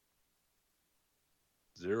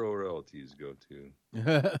 0 royalties go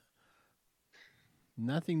to.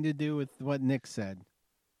 Nothing to do with what Nick said.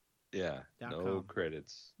 Yeah, no .com.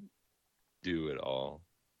 credits due at all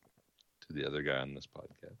to the other guy on this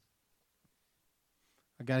podcast.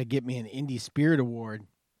 I got to get me an Indie Spirit Award.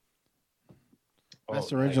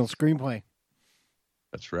 Best original nice. screenplay.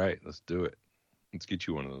 That's right. Let's do it. Let's get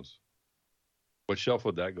you one of those. What shelf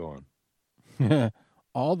would that go on?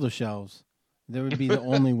 All the shelves. There would be the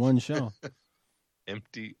only one shelf.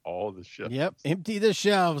 Empty all the shelves. Yep, empty the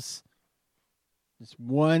shelves. Just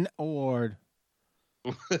one award.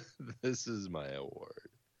 This is my award.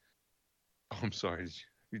 Oh, I'm sorry.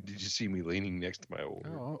 Did you see me leaning next to my award?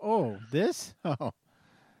 Oh, this? Oh,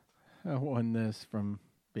 I won this from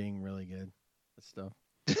being really good at stuff.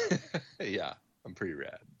 Yeah, I'm pretty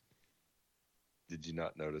rad. Did you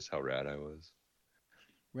not notice how rad I was?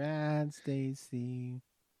 Rad, Stacy.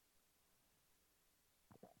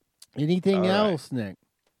 Anything All right. else, Nick?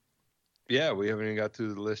 Yeah, we haven't even got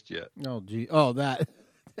to the list yet. Oh, gee. Oh, that.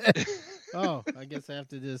 Oh, I guess I have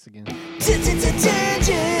to do this again.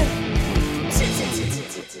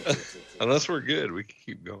 Unless we're good, we can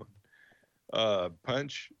keep going.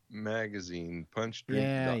 Punch Magazine,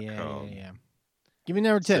 punchdrink.com. Yeah. Give me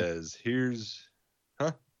number 10. Says, here's,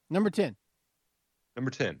 Number 10.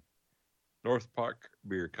 number 10, North Park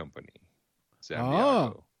Beer Company. San Oh,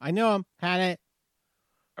 Diego. I know him. Had it.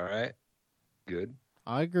 All right, good.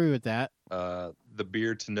 I agree with that. The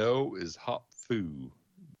beer to know is Hop Foo,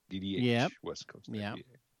 DDH, Yep. West Coast. Yep. IPA.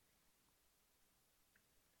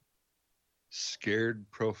 Scared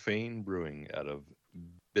Profane Brewing out of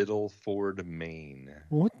Biddleford, Maine.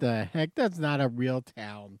 What the heck? That's not a real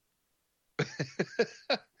town.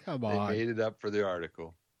 Come They on. made it up for the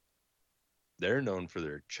article. They're known for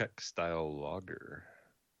their Czech-style lager.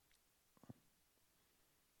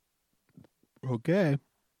 Okay.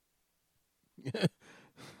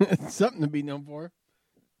 It's something to be known for.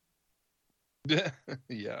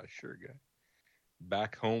 Yeah, sure, guy.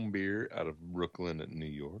 Back Home Beer out of Brooklyn, New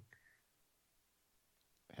York.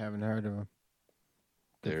 Haven't heard of him.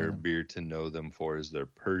 Their beer to know them for is their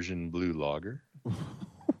Persian Blue Lager.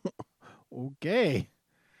 Okay.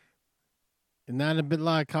 And not a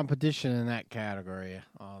lot of competition in that category,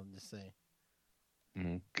 I'll just say.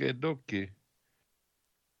 Okay, dokie.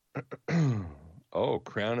 Oh,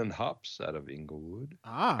 Crown and Hops out of Inglewood.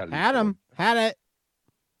 Ah, had him. Had it.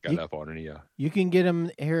 California. You can get them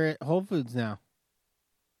here at Whole Foods now.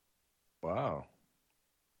 Wow.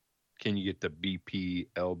 Can you get the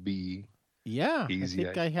BPLB? Yeah, Easy, I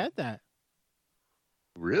think I had that.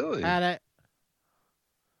 Really? Had it.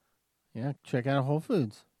 Yeah, check out Whole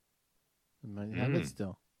Foods. I might have it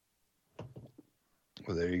still.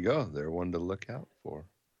 Well, there you go. They're one to look out for.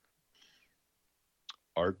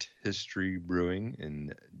 Art History Brewing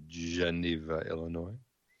in Geneva, Illinois.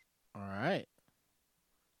 All right.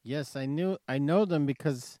 Yes, I know them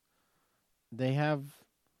because they have.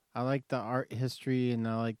 I like the art history, and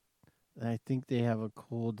I think they have a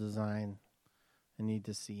cool design. I need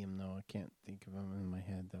to see them though. I can't think of them in my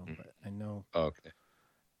head though, but I know. Okay.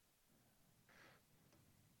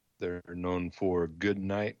 They're known for Good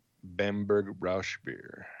Night Bamberg Rausch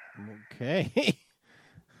beer. Okay.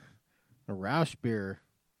 A Rausch beer.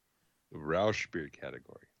 The Rausch beer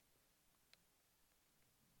category.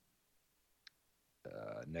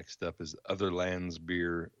 Next up is Other Lands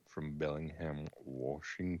beer from Bellingham,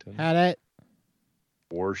 Washington. Had it.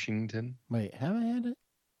 Washington. Wait, have I had it?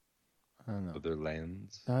 I don't know. Other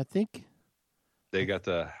Lands. No, I think. They got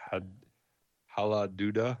the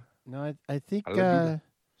Haladuda. No, I think. Haladuda.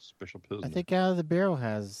 Special Pilsner. I think Out of the Barrel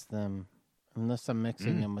has them, unless I'm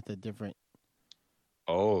mixing them with a different.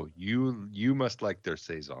 Oh, you must like their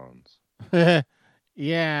saisons.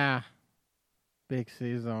 Yeah, big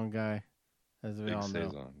saison guy, as we Big all know.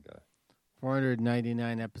 saison guy.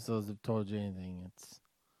 499 episodes have told you anything. It's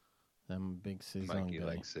them big saison Mikey guy.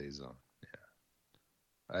 likes saison.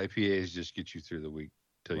 Yeah. IPAs just get you through the week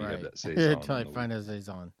till you have Right. that saison. Until I in the find week. a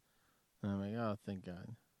saison. And I'm like, oh, thank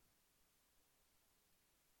God.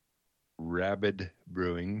 Rabid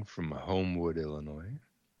Brewing from Homewood, Illinois.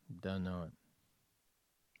 Don't know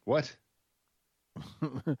What?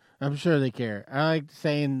 it. I'm sure they care. I like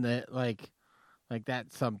saying that, like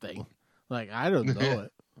that's something. Like, I don't know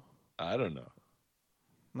it. I don't know.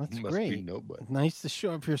 That's Must great. be nobody. Nice to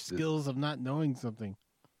show up your skills of not knowing something.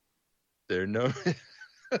 They're no.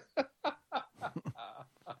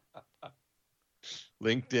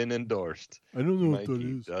 LinkedIn endorsed. I don't know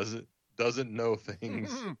Mikey doesn't know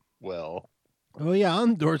things well. Oh yeah, I'll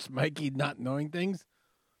endorse Mikey not knowing things.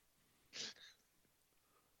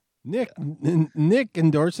 Nick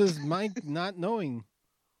endorses Mike not knowing.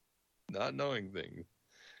 Not knowing things.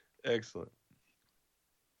 Excellent.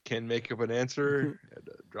 Can make up an answer at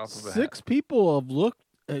a drop of a 6 people have looked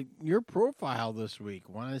at your profile this week.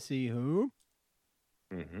 Want to see who?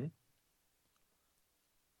 hat. Mm-hmm.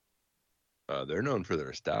 They're known for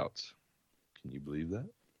their stouts. Can you believe that?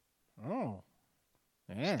 Oh,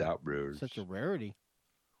 yeah. Stout brewers. Such a rarity.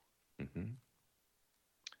 Mm-hmm.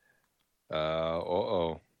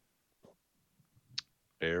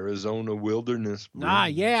 Arizona Wilderness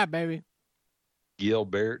Brewing. Yeah, baby.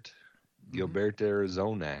 Gilbert,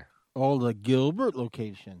 Arizona. Oh, the Gilbert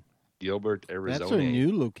location. Gilbert, Arizona. That's our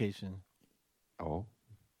new location. Oh.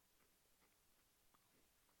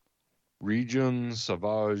 Region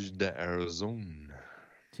Sauvage de Arizona.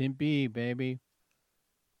 Tempe, baby.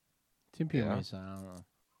 Tempe or Yeah. Mesa, I don't know.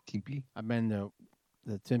 Tempe. I've been to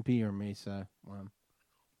the Tempe or Mesa one.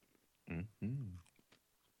 Mm-hmm.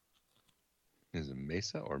 Is it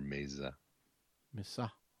Mesa or Mesa?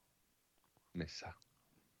 Mesa. Mesa.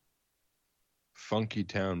 Funky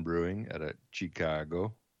Town Brewing out of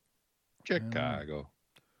Chicago. Chicago.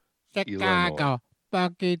 Illinois.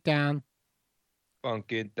 Funky Town.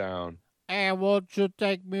 Funky Town. Hey, won't you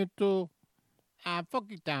take me to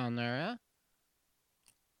Funky Town there, huh?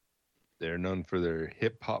 They're known for their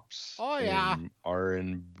hip hops. Oh, yeah. And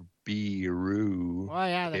R&B roo. Oh,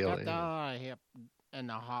 yeah, they Pale got ale. the hip and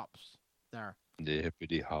the hops there. The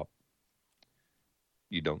hippity hop.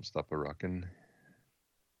 You don't stop a rockin'.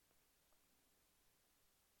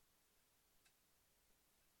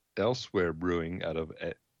 Elsewhere Brewing out of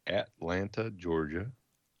Atlanta, Georgia.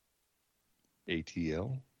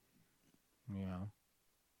 ATL. Yeah.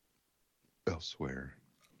 Elsewhere.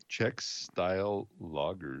 Czech style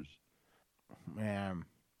lagers. Man.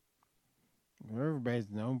 Everybody's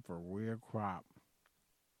known for weird crop.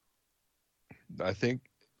 I think,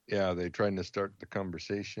 yeah, they're trying to start the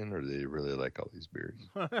conversation, or they really like all these beers.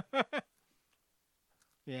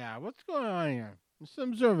 Yeah, what's going on here? There's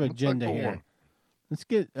some sort of What's agenda that going here. on? Let's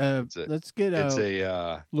get It's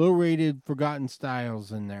a low-rated forgotten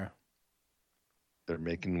styles in there. they're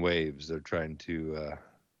making waves. They're trying to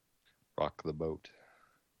rock the boat.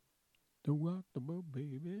 To rock the boat,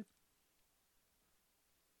 baby.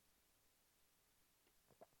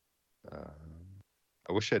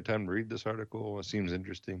 I wish I had time to read this article. It seems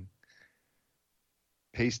interesting.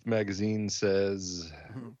 Paste Magazine says,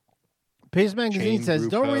 Pace Magazine Chain says, brew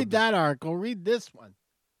don't read pubs. that article. Read this one.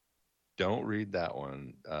 don't read that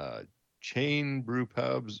one. Chain brew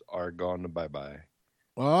pubs are gone to bye-bye.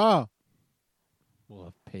 Oh. Well,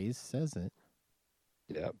 if Pace says it.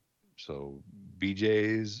 Yep. So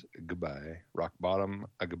BJ's, goodbye. Rock Bottom,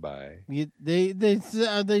 a goodbye.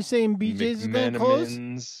 Are they saying BJ's is going to close?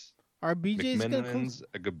 McMenamins, Are BJ's going to close? McMenamins,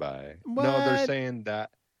 a goodbye. What? No, they're saying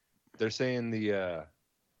that. They're saying the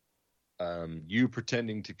you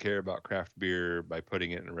pretending to care about craft beer by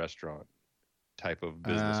putting it in a restaurant type of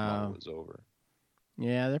business model is over.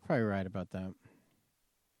 Yeah, they're probably right about that.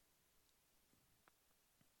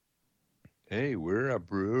 Hey, we're a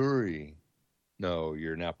brewery. No,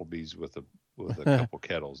 you're an Applebee's with a couple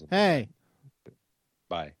kettles. Hey.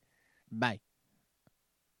 Bye. Bye.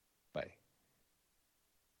 Bye.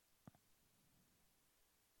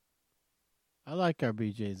 I like our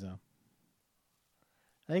BJ's, though.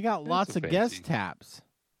 They got That's lots a of guest fancy. taps.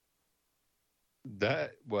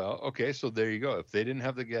 Okay, so there you go. If they didn't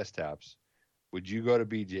have the guest taps, would you go to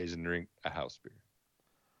BJ's and drink a house beer?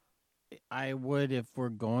 I would if we're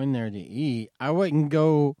going there to eat. I wouldn't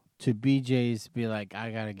go to BJ's to be like,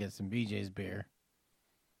 I got to get some BJ's beer.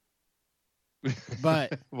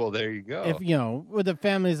 But well, there you go. if with the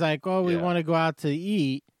family's like, oh, we Yeah. want to go out to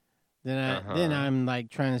eat, then Uh-huh. I'm like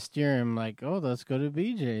trying to steer him like, oh, let's go to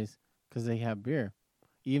BJ's because they have beer,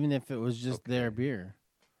 even if it was just their Okay. beer.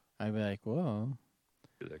 I'd be like, well,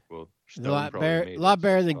 You're like, well, it's a Stone lot probably better, made lot it, so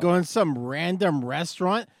better it's than fine. going some random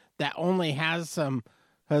restaurant that only has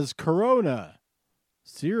Corona,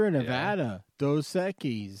 Sierra Nevada, Dos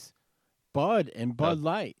Equis, Bud and Bud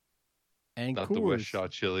Light, and Not Coors. the West Shaw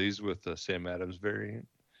Chili's with the Sam Adams variant.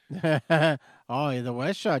 Oh, yeah, the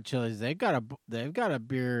West Shaw Chili's. They've got a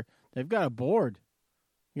beer. They've got a board.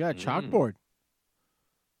 You got a chalkboard.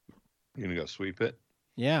 You gonna go sweep it?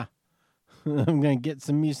 Yeah. I'm gonna get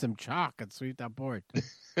me some chalk and sweep that board.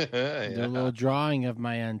 Yeah. Do a little drawing of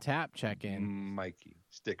my Untapped check-in. Mikey,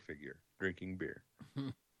 stick figure, drinking beer.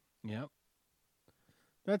 Yep.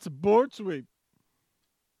 That's a board sweep.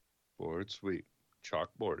 Board sweep.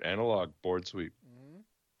 Chalkboard. Analog board sweep.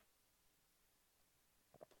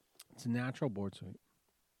 It's a natural board sweep.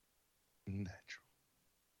 Natural.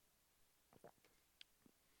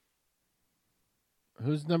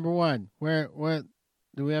 Who's number one? What?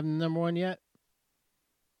 Do we have the number one yet?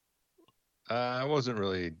 I wasn't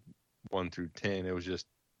really 1 through 10. It was just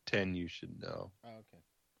 10 you should know. Oh, okay.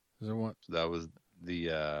 Is there one? So that was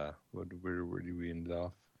the where did we end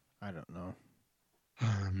off? I don't know.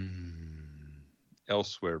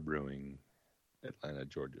 Elsewhere Brewing, Atlanta,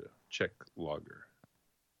 Georgia. Czech lager.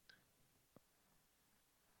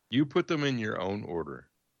 You put them in your own order.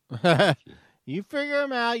 You figure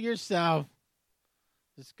them out yourself.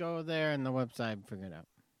 Just go there on the website and figure it out.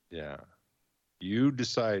 Yeah. You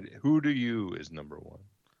decide who do you is number one.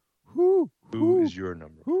 Who is your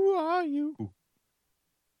number? Who are you?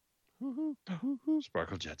 Who?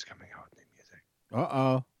 Sparkle Jet's coming out with new music.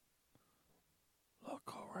 Uh-oh.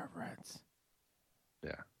 Local reference.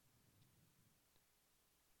 Yeah.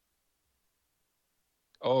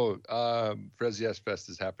 Oh, Frez Yes Fest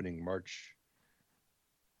is happening March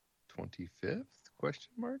 25th?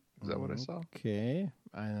 Question mark? Is that what I saw? Okay.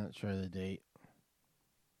 I'm not sure of the date.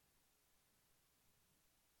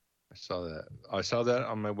 I saw that. I saw that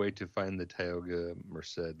on my way to find the Tioga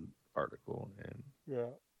Merced article. And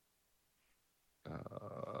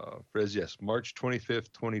Frez Yes, March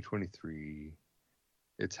 25th, 2023.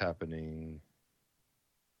 It's happening.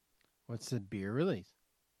 What's the beer release?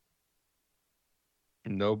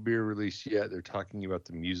 No beer release yet. They're talking about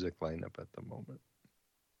the music lineup at the moment.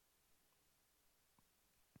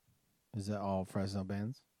 Is that all Fresno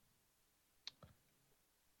bands?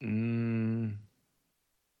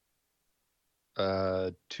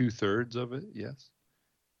 2/3 of it, yes.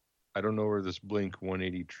 I don't know where this Blink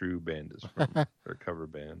 180 True band is from. Their cover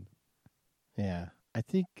band. Yeah, I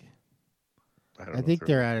think don't know if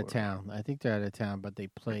they're out of town. I think they're out of town, but they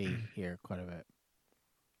play here quite a bit.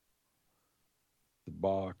 The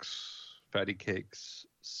Box, Fatty Cakes,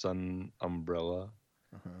 Sun Umbrella,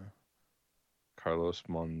 Carlos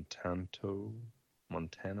Montano,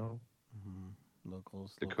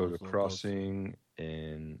 Locals, Dakota locals. Crossing,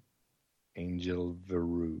 and Angel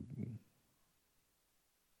Veru.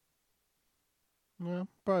 Well,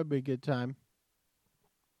 probably be a good time.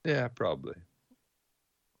 Yeah, probably.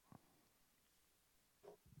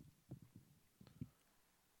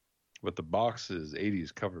 But the Box is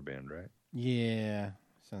 80s cover band, right? Yeah,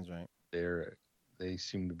 sounds right. They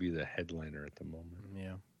seem to be the headliner at the moment.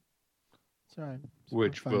 Yeah, it's all right.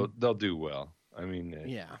 Which they'll do well. I mean,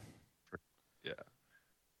 yeah. Yeah.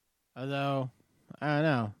 Although I don't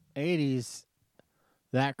know, 80s,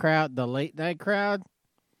 that crowd, the late night crowd.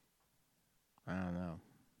 I don't know.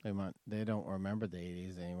 They don't remember the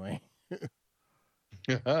 80s anyway.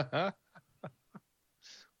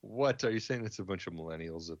 What are you saying? It's a bunch of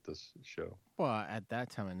millennials at this show. Well, at that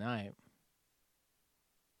time of night.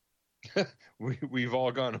 We've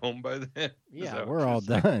all gone home by then. Yeah, we're all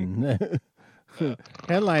done.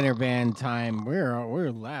 Headliner band time.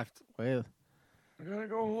 We're left with. I gotta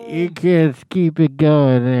go home. You kids keep it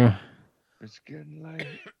going there. It's getting late.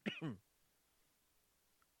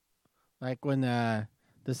 Like when the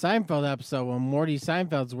Seinfeld episode when Morty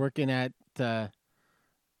Seinfeld's working at the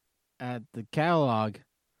catalog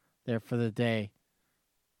there for the day,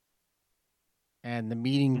 and the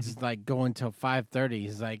meeting's like going till 5:30.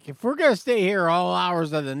 He's like, if we're gonna stay here all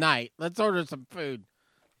hours of the night, let's order some food.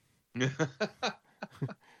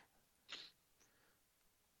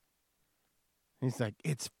 He's like,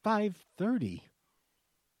 it's 5:30.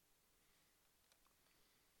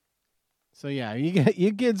 So yeah,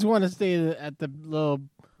 you kids want to stay at the Bill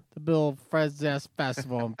Frez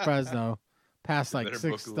Festival in Fresno past like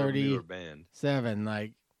 6:37.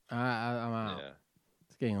 Like I'm out. Yeah.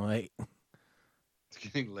 It's getting late. It's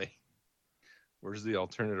getting late. Where's the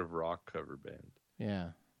alternative rock cover band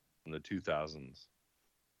Yeah. in the 2000s?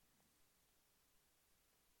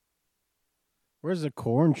 Where's the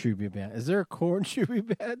corn tribute band? Is there a corn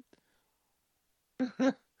tribute band?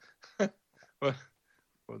 What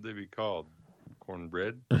would they be called?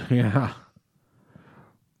 Cornbread? Yeah.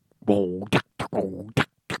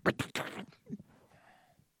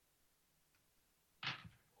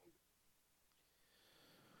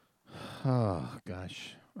 Oh,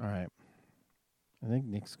 gosh. All right. I think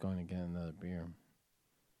Nick's going to get another beer.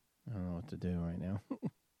 I don't know what to do right now.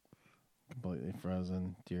 Completely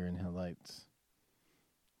frozen, deer in headlights.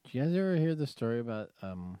 Did you guys ever hear the story about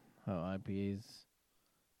how IPAs,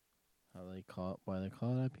 how they call it, why they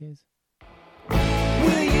call it IPAs?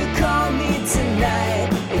 Will you call me tonight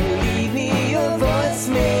and leave me your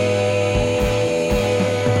voicemail?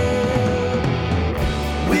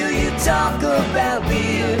 Will you talk about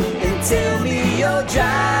beer and tell me you're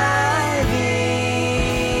driving?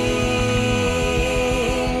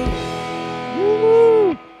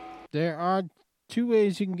 Woo! There are two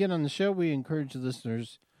ways you can get on the show. We encourage the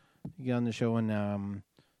listeners to get on the show and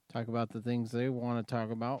talk about the things they want to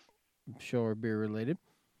talk about, show or beer related.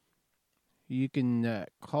 You can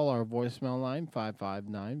call our voicemail line,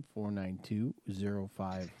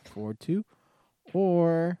 559-492-0542,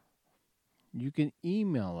 or you can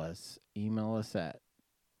email us. Email us at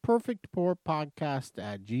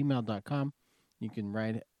perfectpourpodcast@gmail.com. You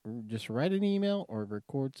can just write an email or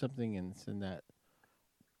record something and send that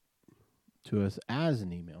to us as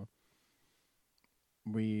an email.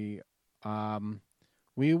 We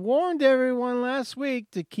warned everyone last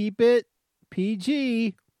week to keep it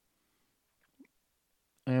PG.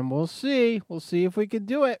 And we'll see. We'll see if we can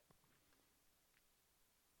do it.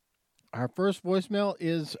 Our first voicemail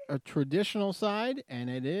is a traditional side, and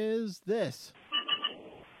it is this.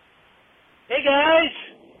 Hey, guys.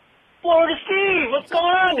 Florida Steve. What's going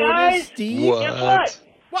on, guys? Steve? Guess what?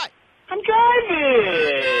 What? I'm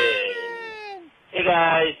driving. Hey,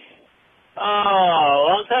 guys. Oh,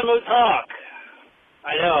 long time no talk.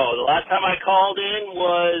 I know. The last time I called in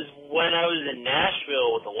was when I was in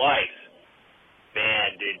Nashville with the wife.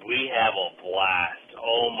 Man, did we have a blast.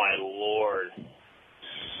 Oh, my Lord.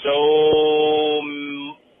 So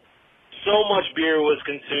much beer was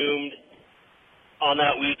consumed on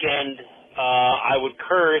that weekend. I would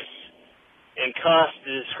curse and cuss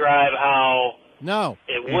to describe how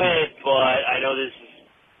it went, but I know this is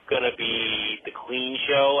going to be the clean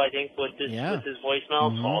show, I think, with this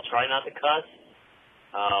voicemail, so I'll try not to cuss.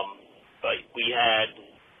 But we had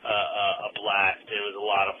a blast. It was a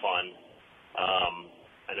lot of fun.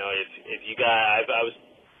 I know if you guys, I was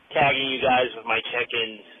tagging you guys with my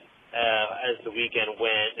check-ins as the weekend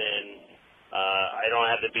went, and I don't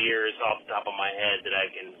have the beers off the top of my head that I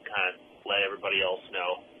can kind of let everybody else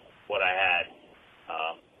know what I had.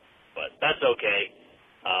 But that's okay.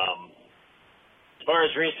 As far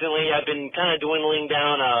as recently, I've been kind of dwindling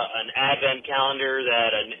down an advent calendar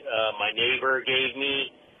that my neighbor gave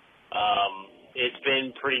me. It's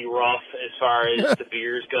been pretty rough as far as the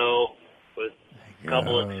beers go, with a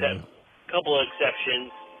couple of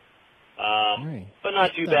exceptions, but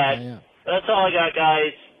not too bad. That's all I got,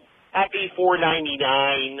 guys. Happy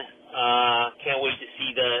 $4.99. Can't wait to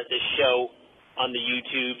see the show on the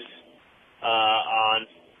YouTubes on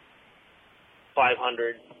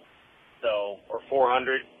 500. So, or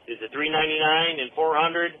 400. Is it $3.99 and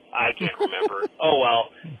 400? I can't remember. Oh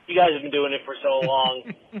well, you guys have been doing it for so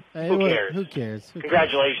long. Hey, Who cares? Who cares?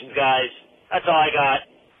 Congratulations, guys. That's all I got.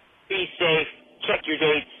 Be safe. Check your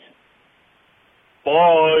dates.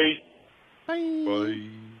 Bye.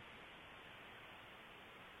 Bye.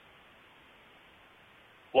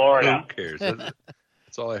 Florida. Who cares?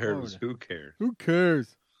 That's all I heard was who cares. Who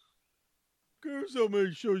cares? Who cares how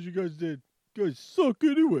many shows you guys did? You guys suck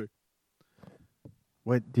anyway.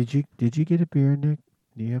 What did you get a beer, Nick?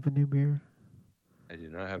 Do you have a new beer? I do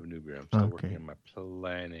not have a new beer. I'm still working on my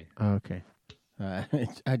planning. Okay.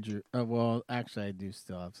 I drew. Well, actually, I do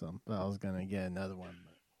still have some, but I was gonna get another one.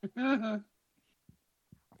 But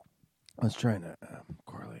I was trying to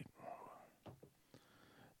correlate.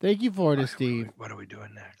 Thank you, Florida Steve. What are we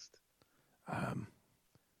doing next? I'm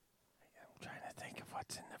trying to think of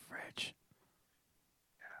what's in the fridge.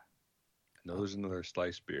 I know there's another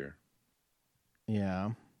slice beer. Yeah.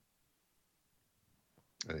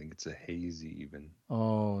 I think it's a hazy even.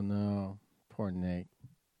 Oh no, poor Nick.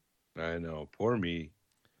 I know, poor me.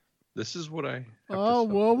 This is what I. Oh,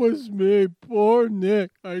 what was me, poor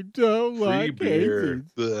Nick? I don't Free like beer.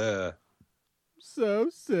 hazies. I'm so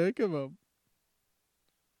sick of them.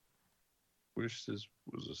 Wish this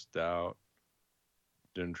was a stout.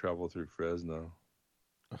 Didn't travel through Fresno.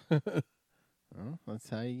 Well, that's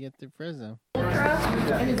how you get to Fresno.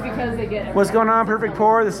 What's going on, Perfect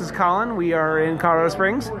Pour? This is Colin. We are in Colorado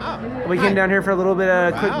Springs. We came down here for a little bit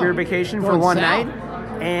of quick beer vacation for one night,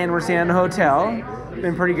 and we're staying in a hotel.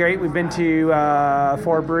 Been pretty great. We've been to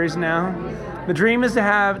 4 breweries now. The dream is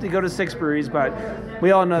to go to 6 breweries, but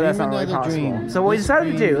we all know that's not really possible. So what we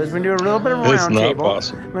decided to do is we're going to do a little bit of a round table.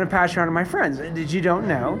 Possible. I'm going to pass you around to my friends. Did you don't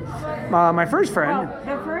know? My first friend.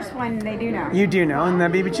 Well, the first one they do know. You do know, and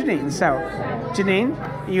that'd be Janine. So, Janine,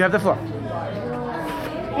 you have the floor.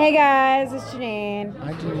 Hey guys, it's Janine.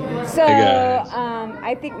 Hi, Janine. So, hey guys.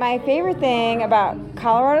 I think my favorite thing about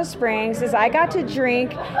Colorado Springs is I got to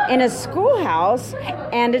drink in a schoolhouse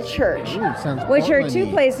and a church, which are 2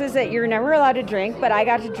 places that you're never allowed to drink, but I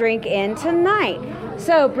got to drink in tonight.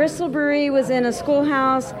 So, Bristol Brewery was in a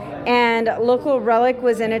schoolhouse, and Local Relic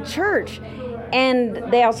was in a church. And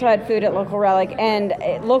they also had food at Local Relic, and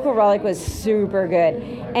Local Relic was super good.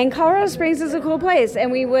 And Colorado Springs is a cool place, and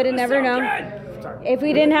we would have never known if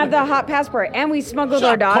we didn't have the hot passport. And we smuggled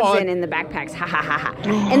our dogs in the backpacks. Ha ha ha ha.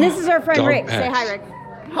 And this is our friend Rick. Say hi, Rick.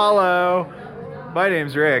 Hello. My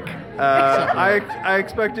name's Rick. I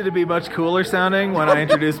expected to be much cooler sounding when I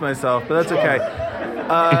introduced myself, but that's okay.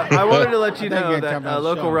 I wanted to let you know that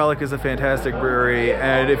Local Relic is a fantastic brewery,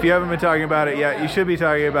 and if you haven't been talking about it yet, you should be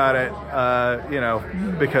talking about it,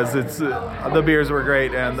 because the beers were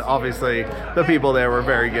great, and obviously the people there were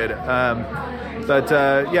very good.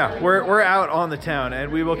 We're out on the town,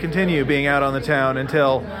 and we will continue being out on the town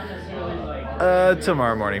until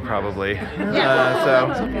tomorrow morning, probably.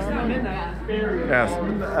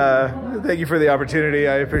 Thank you for the opportunity.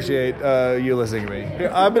 I appreciate you listening to me.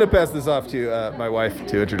 I'm going to pass this off to my wife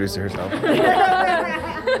to introduce herself.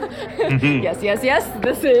 Yes.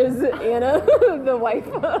 This is Anna, the wife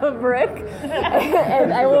of Rick,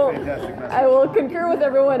 and I will concur with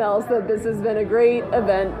everyone else that this has been a great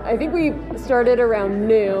event. I think we started around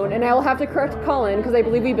noon, and I will have to correct Colin because I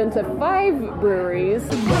believe we've been to 5 breweries.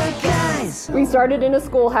 We started in a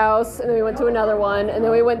schoolhouse, and then we went to another one, and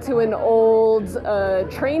then we went to an old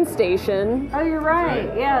train station. Oh, you're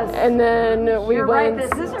right. Yes. And then we went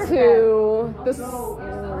to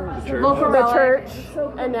the church,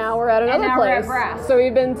 and now we're at another place. So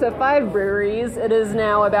we've been to 5 breweries. It is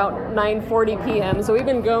now about 9:40 p.m. So we've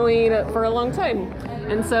been going for a long time.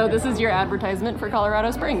 And so this is your advertisement for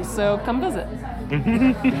Colorado Springs. So come visit.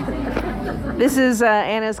 This is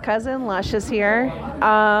Anna's cousin, Luscious here.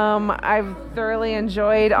 I've thoroughly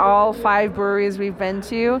enjoyed all 5 breweries we've been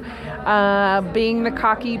to. Being the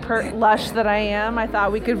cocky lush that I am, I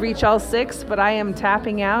thought we could reach all 6, but I am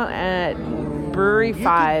tapping out at Brewery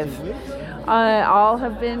 5. All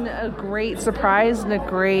have been a great surprise and a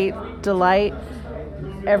great delight.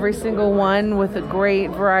 Every single one with a great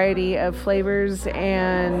variety of flavors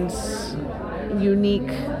and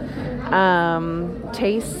unique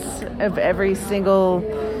tastes of every single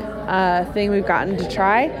thing we've gotten to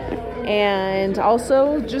try, and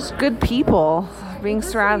also just good people being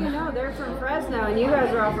surrounded. They're from Fresno, and you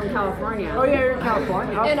guys are all from California. Oh yeah, you're in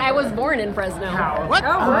California. And I was born in Fresno. What?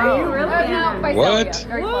 Oh, were you really? By What? Sylvia.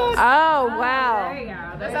 Very close. Oh wow! There you go.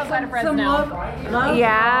 That's outside of Fresno.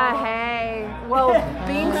 Yeah, hey. Well,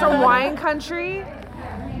 being from wine country.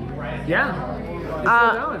 Yeah.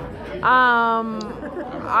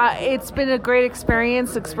 It's been a great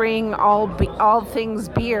experience experiencing all things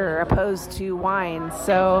beer opposed to wine.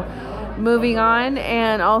 So moving on,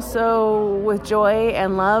 and also with joy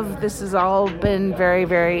and love, this has all been very,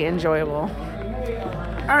 very enjoyable.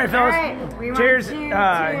 All right, fellas. All right, we cheers. want you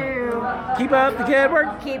to Keep up the good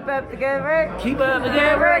work. keep up the good work. Keep up the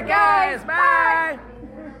good work, guys. Bye.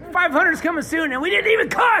 500's coming soon, and we didn't even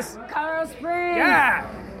cuss. Colorado Springs. Yeah.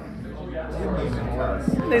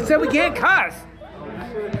 They said we can't cuss.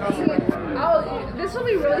 This will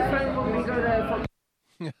be really fun when we go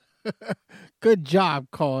to. Good job,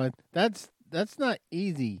 Colin. That's not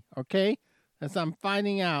easy, okay? As I'm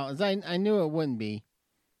finding out, as I knew it wouldn't be,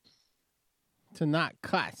 to not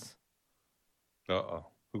cuss. Uh-oh.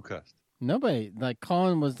 Who cussed? Nobody. Like,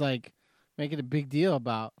 Colin was, like, making a big deal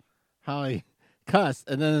about how he cussed,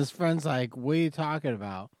 and then his friend's like, what are you talking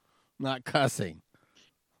about? Not cussing.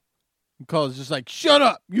 And Colin's just like, shut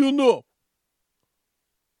up, you know.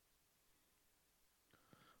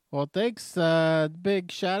 Well, thanks.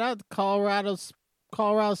 Big shout out to Colorado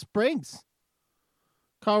Springs,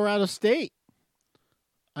 Colorado State.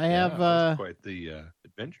 I have that was quite the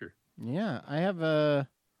adventure. Yeah, I have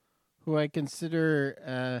who I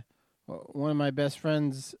consider one of my best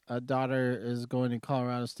friends' daughter is going to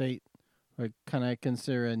Colorado State. I kind of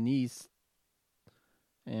consider a niece,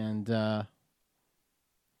 and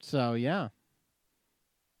so yeah.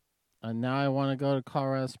 And now I want to go to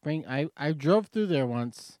Colorado Springs. I drove through there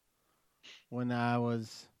once when I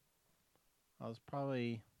was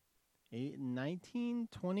probably 19,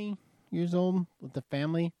 20 years old with the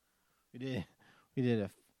family. We did a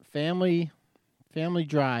family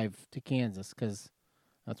drive to Kansas because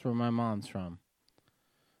that's where my mom's from.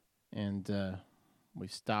 And we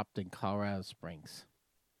stopped in Colorado Springs.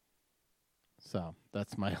 So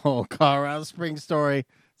that's my whole Colorado Springs story.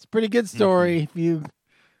 It's a pretty good story if you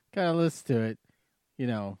kind of listen to it, you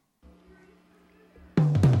know.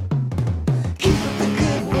 Keep up the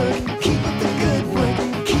good work, keep up the good work,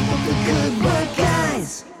 keep up the good work,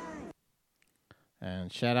 guys.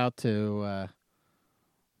 And shout out to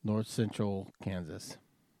North Central Kansas.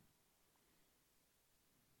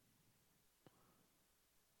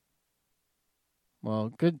 Well,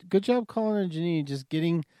 good job, Colin and Janine. Just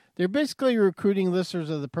they're basically recruiting listeners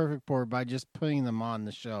of the Perfect Pour by just putting them on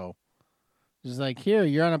the show. Just like, here,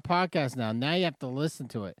 you're on a podcast now. Now you have to listen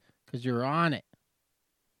to it because you're on it.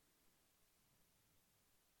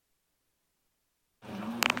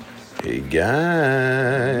 Hey,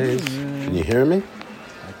 guys. Can you hear me?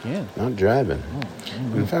 I can. Not driving.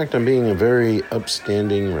 In fact, I'm being a very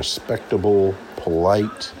upstanding, respectable,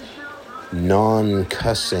 polite,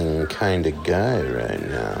 non-cussing kind of guy right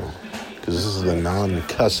now. Because this is the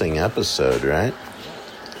non-cussing episode, right?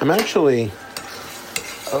 I'm actually...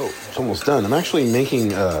 Oh, it's almost done. I'm actually making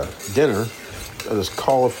dinner. Got this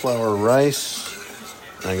cauliflower rice.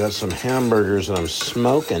 I got some hamburgers that I'm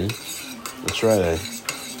smoking. That's right, I'm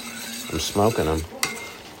smoking them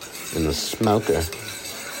in the smoker.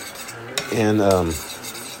 And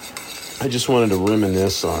I just wanted to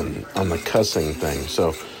reminisce on the cussing thing.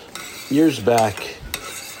 So years back,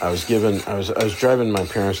 I was driving my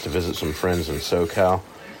parents to visit some friends in SoCal.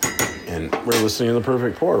 And we're listening to The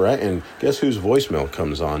Perfect Pour, right? And guess whose voicemail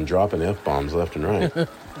comes on, dropping F-bombs left and right?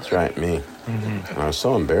 That's right, me. And I was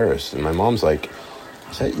so embarrassed. And my mom's like,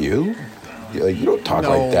 is that you? You're like, you don't talk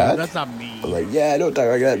like that. That's not me. I'm like, yeah, I don't talk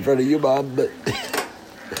like that in front of you, Mom. But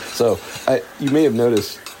so you may have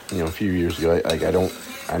noticed, a few years ago,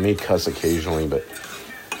 I may cuss occasionally, but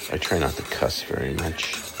I try not to cuss very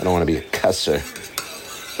much. I don't want to be a cusser.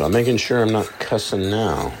 So I'm making sure I'm not cussing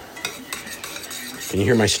now. Can you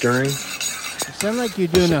hear my stirring? You sound like you're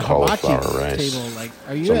doing a hibachi table. Like,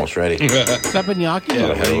 are you? It's almost ready. Teppanyaki?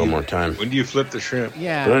 Yeah, I had a little more time. When do you flip the shrimp?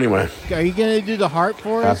 Yeah. But anyway. Are you going to do the heart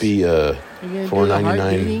for us? Happy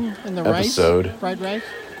 $4.99 episode. Rice? Fried rice?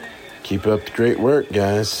 Keep up the great work,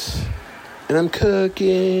 guys. And I'm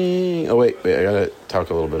cooking. Oh, wait. I got to talk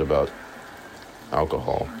a little bit about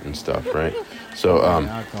alcohol and stuff, right? So,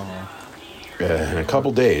 alcohol. In a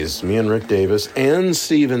couple days, me and Rick Davis and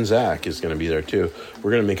Steven Zach is going to be there too.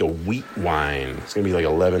 We're going to make a wheat wine. It's going to be like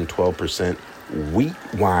 11, 12% wheat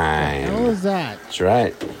wine. What is that? That's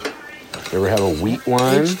right. You ever have a wheat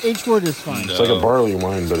wine? Each word is fine. It's like a barley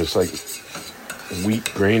wine, but it's like wheat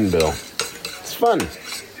grain bill. It's fun.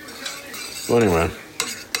 Well, anyway,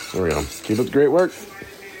 there we go. Keep up the great work.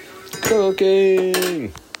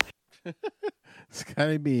 Cooking. It's got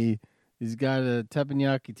to be... He's got a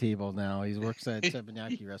teppanyaki table now. He works at a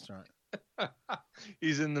teppanyaki restaurant.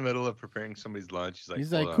 He's in the middle of preparing somebody's lunch.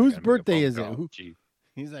 He's like, whose birthday is it?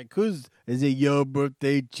 He's like, is it your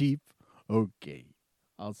birthday, Chief? Okay.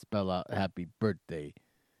 I'll spell out happy birthday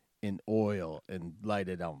in oil and light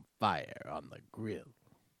it on fire on the grill.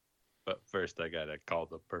 But first, I got to call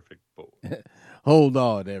the Perfect Pour. Hold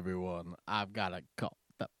on, everyone. I've got to call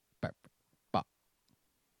the Perfect Pour.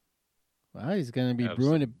 Wow, he's going to be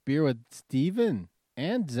brewing a beer with Steven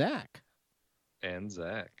and Zach. And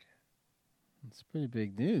Zach. That's pretty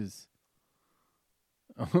big news.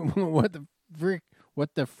 What the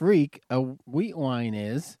freak a wheat wine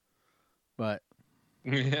is, but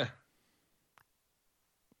yeah,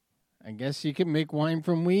 I guess you can make wine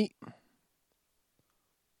from wheat.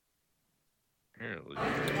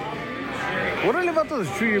 Órale, vatos,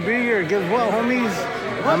 it's true to be here. Guess what, homies?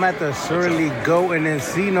 I'm at the Surly Goat and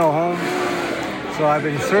Encino home. So I've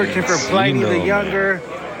been searching for Pliny the Younger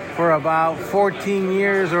for about 14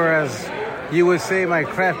 years, or as you would say, my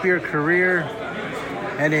craft beer career.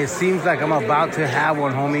 And it seems like I'm about to have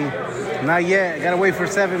one, homie. Not yet. I gotta wait for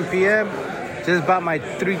 7 p.m. Just bought my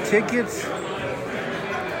 3 tickets.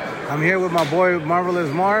 I'm here with my boy,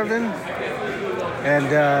 Marvelous Marvin. And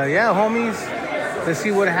yeah, homies, let's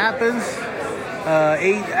see what happens.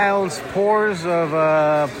 8-ounce pours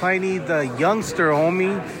of Pliny the Youngster,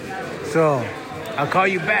 homie. So I'll call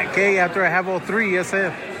you back, after I have all 3. Yes,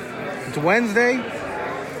 sir. It's Wednesday.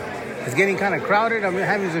 It's getting kind of crowded. I'm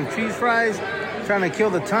having some cheese fries, trying to kill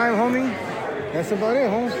the time, homie. That's about it,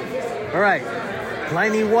 homies. All right.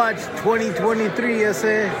 Pliny Watch 2023, yes,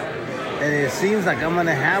 sir. and it seems like I'm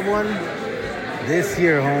gonna have one this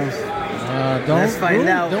year, Holmes. Let's find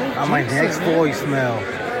out on my next voicemail.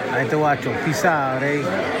 I te guacho. Peace out,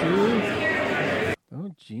 eh?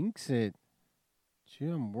 Don't jinx it. Gee,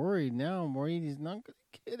 I'm worried now. I'm worried he's not gonna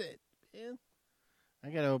get it, man. I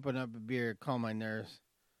gotta open up a beer, call my nurse.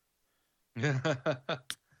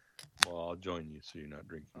 Well, I'll join you so you're not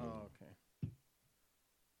drinking. Oh, okay.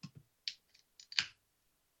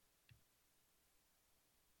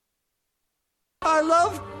 I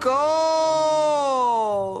love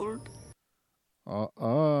gold.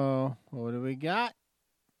 Uh-oh. What do we got?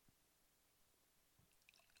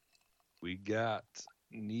 We got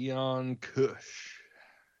Neon Kush.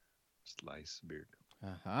 Slice beer.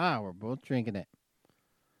 Aha, we're both drinking it.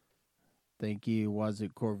 Thank you, Was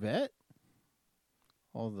It Corvette?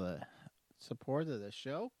 All the support of the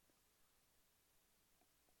show.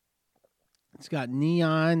 It's got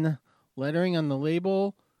neon lettering on the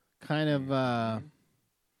label, kind of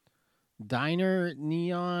diner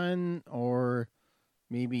neon, or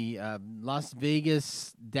maybe Las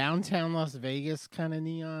Vegas, downtown Las Vegas kind of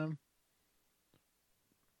neon.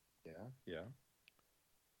 Yeah.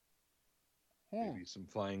 Maybe some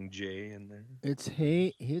Flying J in there. It's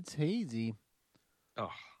hazy. Oh,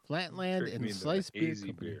 Flatland and Slice Beer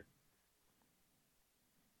Company. Beer.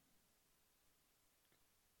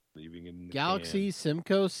 Leaving in the Galaxy, can.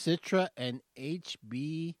 Simcoe, Citra, and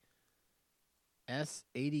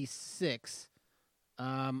HBS86.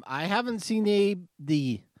 I haven't seen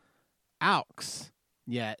the Alks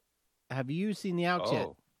yet. Have you seen the Alks yet?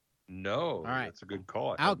 No. All right. That's a good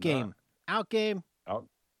call. Out game. Out kit.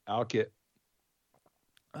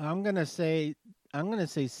 I'm gonna say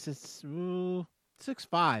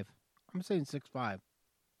 6.5. I'm saying 6.5.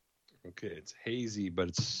 Okay, it's hazy, but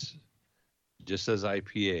it's just says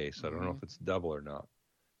IPA, so I don't know if it's double or not.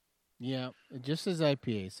 Yeah, it just says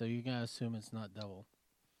IPA, so you gotta assume it's not double.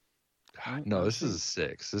 No, this is a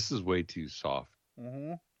 6. This is way too soft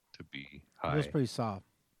to be high. It was pretty soft.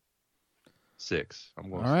 6. I'm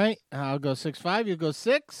going. All right, I'll go 6.5. You go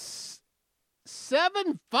 6.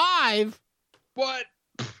 7.5. What?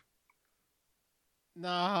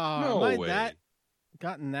 No No am I way.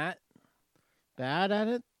 Gotten that bad at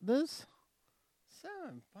it? This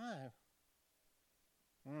 7.5.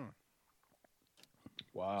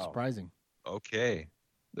 Wow. Surprising. Okay.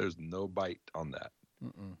 There's no bite on that.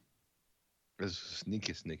 Mm-mm. It's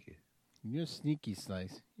sneaky. You're sneaky,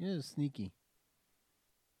 Slice. You're sneaky.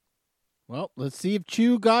 Well, let's see if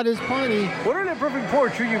Chew got his pony. What an perfect pour,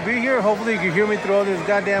 Chew You Be here. Hopefully you can hear me through all this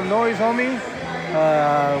goddamn noise, homie.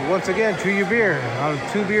 Once again, Chew You Beer. I'm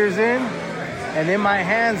 2 beers in. And in my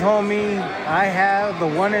hands, homie, I have the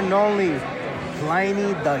one and only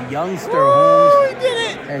Pliny the Youngster, Woo, he Holmes.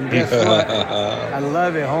 did it! And guess what? I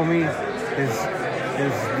love it, homie. His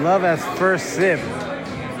love as first sip.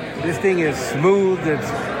 This thing is smooth. It's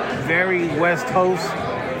very West Coast.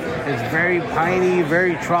 It's very piney,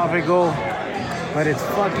 very tropical. But it's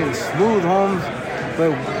fucking smooth, Holmes.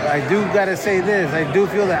 But I do gotta say this. I do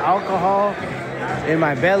feel the alcohol in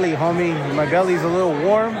my belly, homie. My belly's a little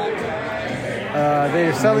warm.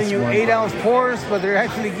 They're selling you 8-ounce pours, but they're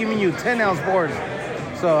actually giving you 10-ounce pours.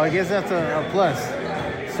 So I guess that's a plus.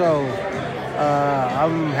 So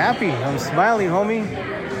I'm happy. I'm smiling, homie.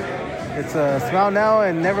 It's a smile now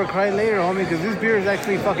and never cry later, homie, because this beer is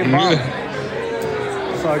actually fucking bomb.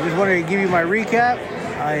 So I just wanted to give you my recap.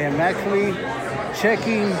 I am actually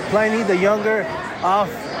checking Pliny the Younger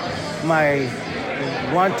off my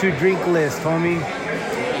want-to-drink list, homie.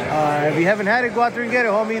 If you haven't had it, go out there and get it,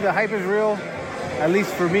 homie. The hype is real, at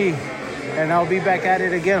least for me. And I'll be back at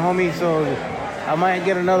it again, homie, so I might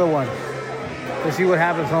get another one. Let's see what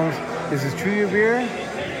happens, Holmes. This is Chew Your Beer.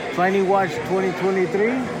 Pliny Watch 2023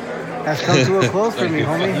 has come to a close for me,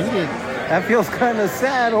 homie. That feels kind of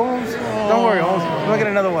sad, Holmes. Don't worry, Holmes. I'm going to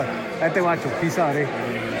get another one. I te guacho. Peace out, eh?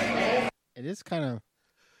 It is kind of...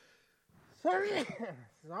 Sorry.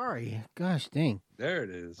 Gosh, dang. There it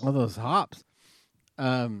is. All those hops.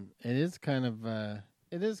 It is kind of...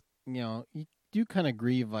 it is, you do kind of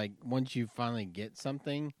grieve, like, once you finally get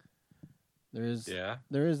something, there is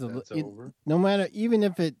over. No matter, even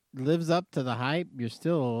if it lives up to the hype, you're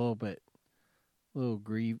still a little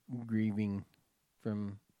grieving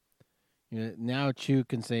from... now Chew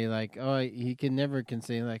can say, like, he can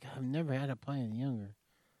say, like, I've never had a Pliny the Younger.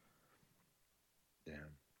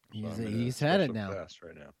 Damn. He's had it now.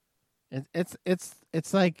 Right now.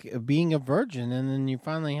 It's like being a virgin, and then you're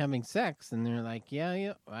finally having sex, and they're like,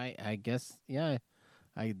 I guess,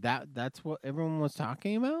 that's what everyone was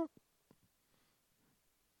talking about.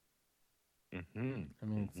 Mm-hmm. I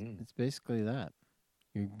mean, it's basically that.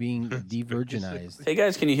 You're being de-virginized. Hey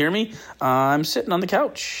guys, can you hear me? I'm sitting on the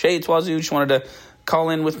couch. Hey, it's Wazoo. Just wanted to call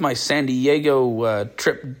in with my San Diego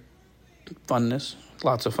trip funness.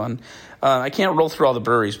 Lots of fun. I can't roll through all the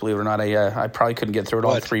breweries, believe it or not. I probably couldn't get through it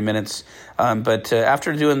all in 3 minutes. But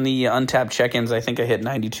after doing the Untapped check-ins, I think I hit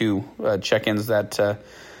 92 check-ins that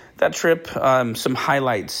trip. Some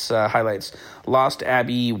highlights. Lost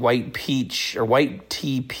Abbey white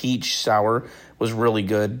tea peach sour was really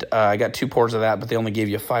good. I got 2 pours of that, but they only gave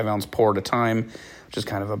you a 5-ounce pour at a time, which is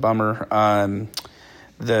kind of a bummer.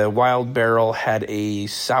 The Wild Barrel had a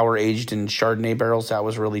sour aged in Chardonnay barrels. That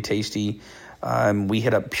was really tasty. We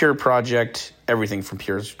hit up Pure Project. Everything from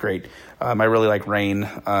Pure is great. I really like Rain.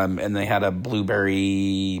 And they had a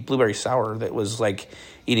blueberry sour that was like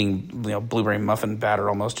eating blueberry muffin batter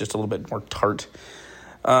almost, just a little bit more tart.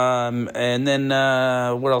 And then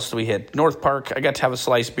what else did we hit? North Park. I got to have a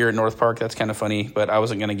sliced beer at North Park. That's kind of funny, but I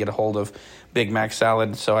wasn't going to get a hold of Big Mac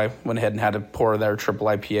salad, so I went ahead and had to pour their triple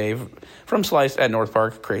IPA from Sliced at North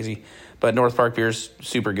Park. Crazy, but North Park beer's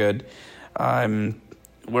super good.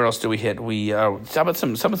 Where else do we hit? How about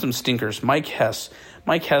some stinkers? Mike Hess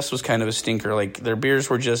was kind of a stinker. Like their beers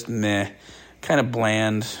were just meh, kind of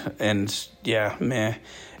bland, and yeah, meh.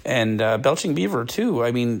 And Belching Beaver too.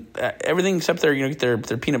 I mean, everything except their their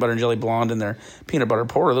peanut butter and jelly blonde and their peanut butter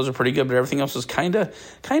porter. Those are pretty good, but everything else was kind of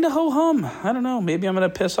ho hum. I don't know. Maybe I'm gonna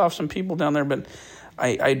piss off some people down there, but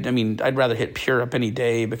I mean, I'd rather hit Pure up any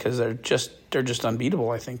day because they're just unbeatable.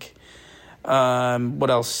 I think. What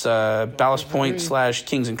else? Ballast Point /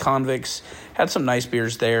 Kings and Convicts had some nice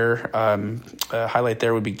beers there. Highlight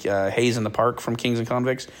there would be Haze in the Park from Kings and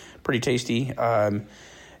Convicts, pretty tasty.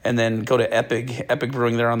 And then go to Epic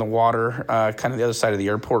Brewing there on the water, kind of the other side of the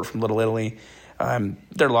airport from Little Italy.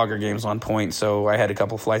 Their lager game's on point, so I had a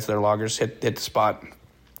couple of flights of their lagers hit the spot.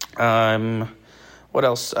 What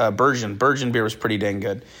else? Bergen beer was pretty dang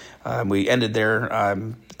good. We ended there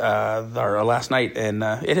our last night, and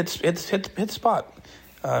it hit the spot.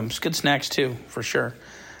 It's good snacks too, for sure.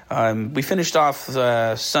 We finished off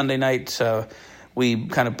Sunday night. We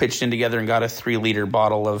kind of pitched in together and got a 3-liter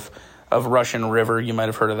bottle of Russian River. You might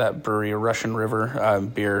have heard of that brewery, Russian River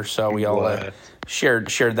beer. So we all shared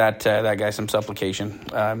that guy some supplication.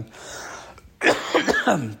 But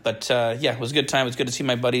yeah, it was a good time. It was good to see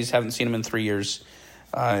my buddies. Haven't seen them in 3 years.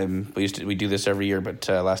 We do this every year, but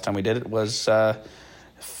last time we did it was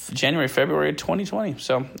February 2020.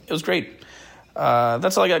 So it was great.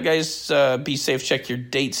 That's all I got, guys. Be safe. Check your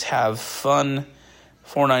dates. Have fun.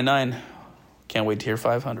 499. Can't wait to hear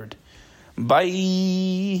 500.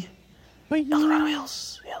 Bye. Bye. Eldorado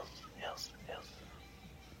Hills.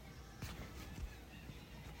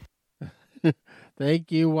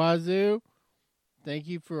 Thank you, Wazoo. Thank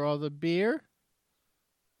you for all the beer.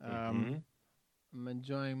 I'm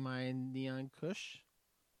enjoying my Neon Kush.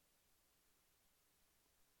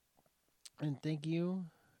 And thank you,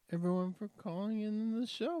 everyone, for calling in the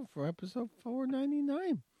show for episode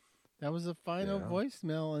 499. That was the final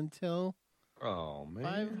voicemail until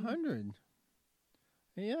 500.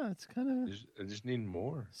 Yeah, it's kind of... I just need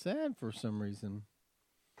more. Sad for some reason.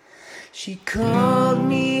 She called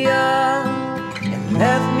me up and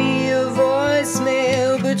left me a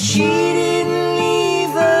voicemail, but she didn't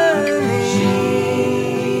leave a name.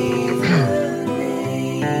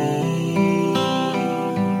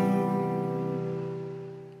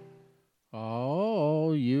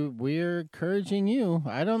 Oh, we're encouraging you.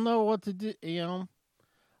 I don't know what to do,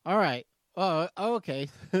 All right. Okay.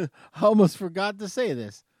 I almost forgot to say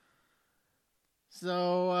this.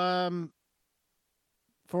 So,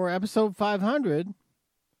 for episode 500,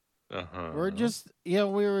 we're just, we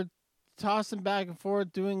were tossing back and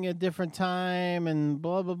forth, doing a different time and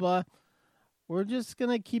blah, blah, blah. We're just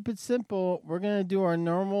going to keep it simple. We're going to do our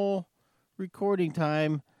normal recording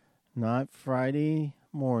time, not Friday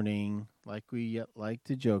morning like we like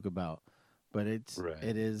to joke about, but it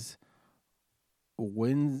is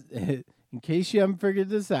Wednesday. In case you haven't figured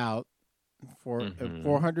this out, for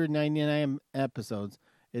 499 episodes,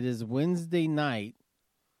 it is Wednesday night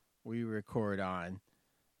we record on,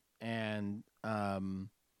 and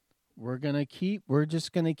we're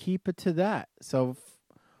just gonna keep it to that. So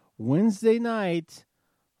Wednesday night,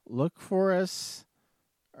 look for us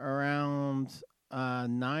around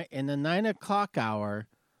 9 in the 9 o'clock hour.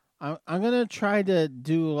 I'm gonna try to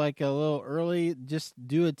do like a little early, just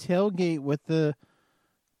do a tailgate with the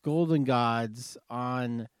Golden Gods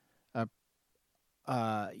on a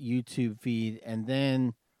YouTube feed, and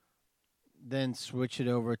then switch it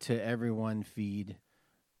over to everyone feed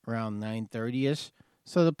around 9:30ish.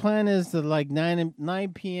 So the plan is to like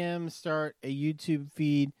 9 p.m. start a YouTube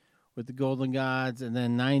feed with the Golden Gods, and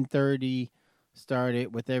then 9:30 start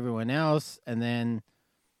it with everyone else, and then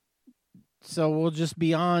so we'll just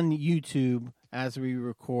be on YouTube as we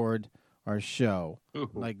record our show,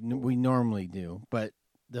 like we normally do. But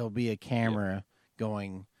there'll be a camera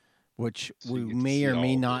going, which so we may or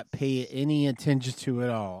may not pay any attention to at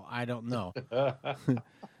all. I don't know.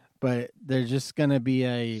 But there's just going to be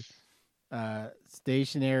a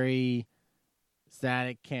stationary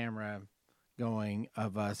static camera going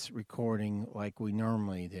of us recording like we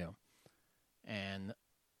normally do. And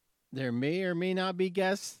there may or may not be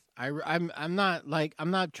guests. I'm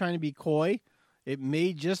not trying to be coy. It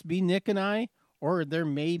may just be Nick and I, or there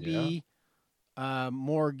may be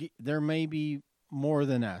more. There may be more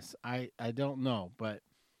than us. I don't know, but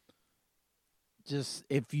just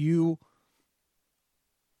if you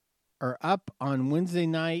are up on Wednesday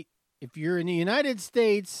night, if you're in the United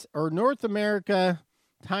States or North America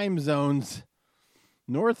time zones,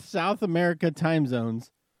 North South America time zones,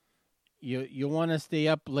 you want to stay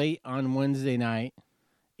up late on Wednesday night.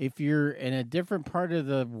 If you're in a different part of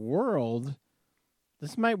the world,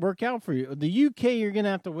 this might work out for you. The UK, you're going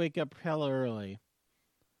to have to wake up hella early.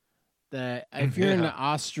 If you're in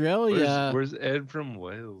Australia... Where's Ed from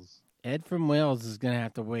Wales? Ed from Wales is going to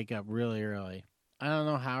have to wake up really early. I don't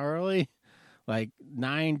know how early. Like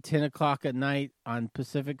 9, 10 o'clock at night on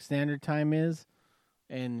Pacific Standard Time is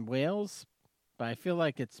in Wales. But I feel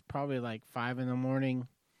like it's probably like 5 in the morning.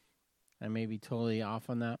 I may be totally off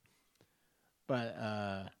on that. But,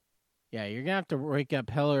 yeah, you're going to have to wake up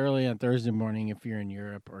hella early on Thursday morning if you're in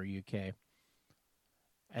Europe or UK.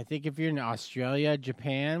 I think if you're in Australia,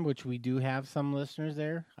 Japan, which we do have some listeners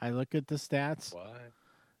there, I look at the stats. What?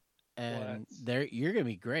 And you're going to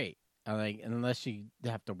be great. Like, unless you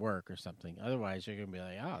have to work or something. Otherwise, you're going to be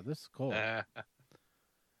like, oh, this is cool. Yeah,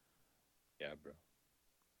 bro.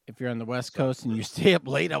 If you're on the West Coast and you stay up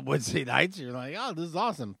late on Wednesday nights, you're like, oh, this is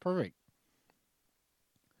awesome. Perfect.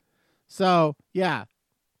 So, yeah.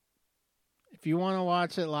 If you want to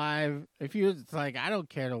watch it live, it's like, I don't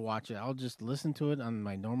care to watch it, I'll just listen to it on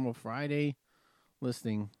my normal Friday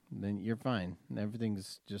listening, then you're fine.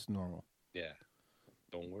 Everything's just normal. Yeah.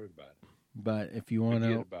 Don't worry about it. But if you want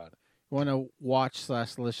to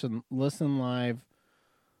watch/listen live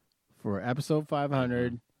for episode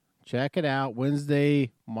 500, check it out.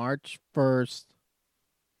 Wednesday, March 1st.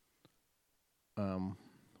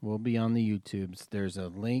 We'll be on the YouTubes. There's a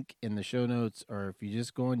link in the show notes, or if you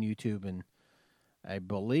just go on YouTube, and I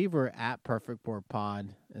believe we're at Perfect Pour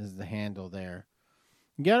Pod is the handle there.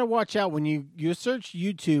 You got to watch out when you search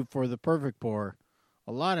YouTube for the Perfect Pour.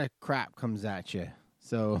 A lot of crap comes at you.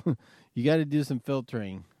 So you got to do some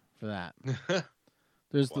filtering for that.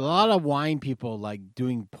 There's a lot of wine people like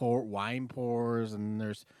doing wine pours, and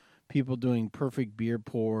there's people doing perfect beer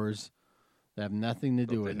pours that have nothing to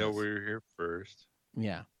do with it. They know we're here first.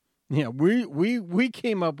 Yeah. Yeah, we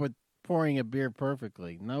came up with pouring a beer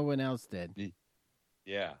perfectly. No one else did.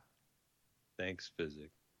 Yeah. Thanks,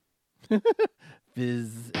 physics.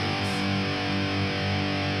 Physics.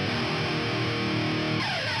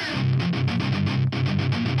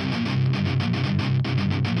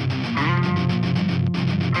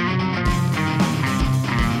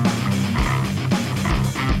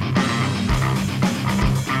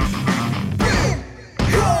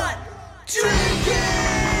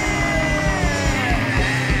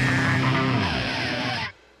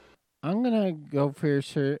 I'm gonna go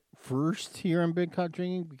first here on Big Hot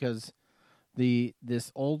Drinking because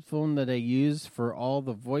this old phone that I use for all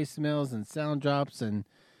the voicemails and sound drops and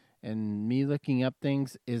me looking up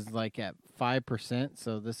things is like at 5%,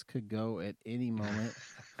 so this could go at any moment.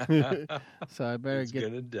 So I better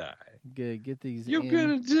gonna die. Get these. You're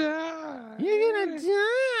gonna die. You're gonna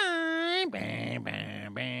die. Bam,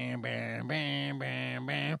 bam, bam, bam, bam, bam,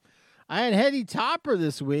 bam. I had Hetty Topper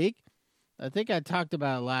this week. I think I talked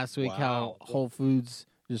about it last week how Whole Foods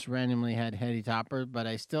just randomly had Hetty Topper, but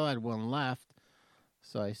I still had one left.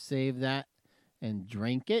 So I saved that and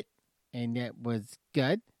drank it, and it was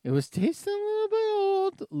good. It was tasting a little bit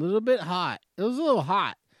old, a little bit hot. It was a little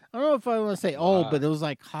hot. I don't know if I want to say old, but it was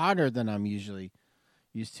like hotter than I'm usually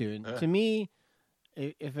used to. And to me,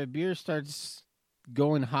 if a beer starts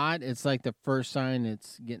going hot, it's like the first sign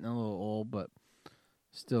it's getting a little old, but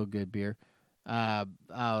still good beer. I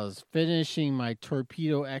was finishing my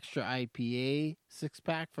Torpedo Extra IPA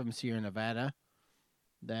 6-pack from Sierra Nevada.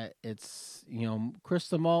 That it's,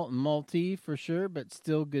 crystal malt and malty for sure, but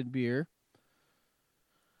still good beer.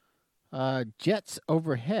 Jets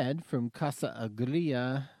Overhead from Casa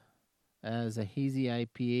Agria as a hazy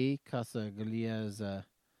IPA. Casa Agria is a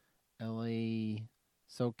LA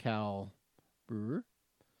SoCal brewer.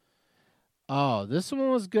 Oh, this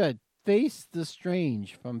one was good. Face the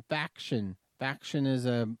Strange from Faction Faction is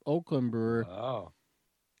a Oakland brewer. Oh.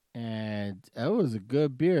 And it was a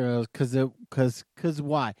good beer. Cause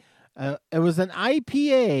why? It was an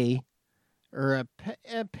IPA or a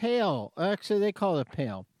pale. Actually, they call it a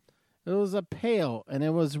pale. It was a pale, and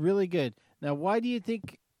it was really good. Now, why,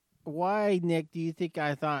 Nick, do you think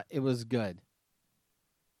I thought it was good?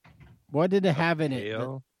 What did it have in it?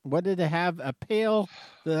 What did it have? A pale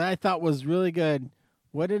that I thought was really good.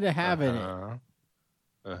 What did it have in it?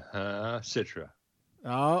 Citra.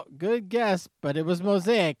 Oh, good guess, but it was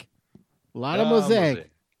Mosaic. A lot of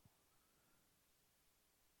Mosaic.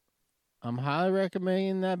 I'm highly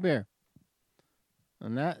recommending that beer.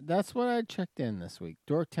 And that's what I checked in this week.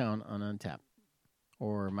 Dorktown on Untappd.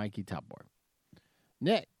 Or Mikey Top Boy.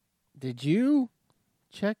 Nick, did you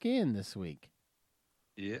check in this week?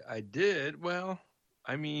 Yeah, I did. Well,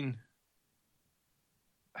 I mean,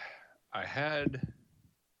 I had...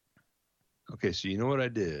 Okay, so you know what I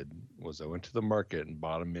did was I went to the market and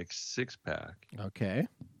bought a mixed 6-pack. Okay.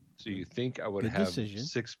 So you think I would Good have decision.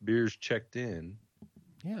 6 beers checked in.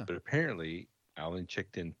 Yeah. But apparently, I only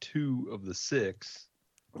checked in 2 of the 6.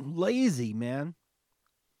 Lazy, man.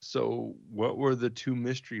 So what were the 2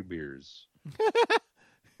 mystery beers?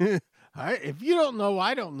 If you don't know,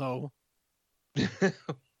 I don't know.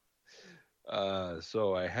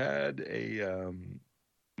 So I had a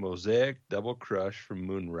Mosaic Double Crush from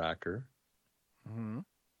Moonraker. Mm-hmm.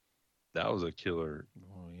 That was a killer.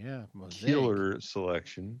 Oh, yeah. Mosaic. Killer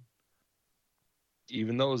selection.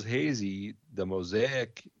 Even though it was hazy, the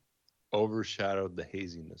Mosaic overshadowed the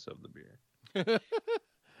haziness of the beer.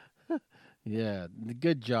 Yeah,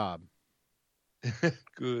 good job.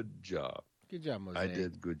 Good job. Good job, Mosaic. I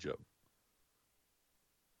did good job.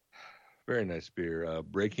 Very nice beer.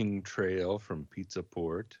 Breaking Trail from Pizza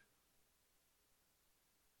Port.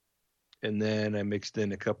 And then I mixed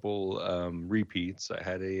in a couple repeats. I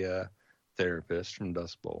had a Therapist from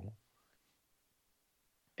Dust Bowl.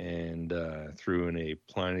 And threw in a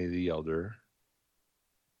Pliny the Elder.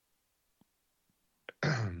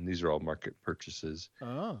 These are all market purchases.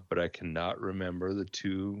 Oh. But I cannot remember the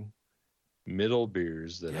 2 middle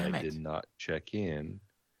beers that did not check in.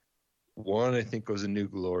 One, I think, was a New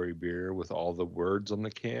Glory beer with all the words on the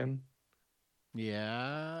can.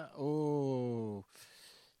 Yeah. Oh.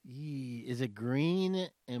 Is it green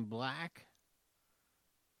and black?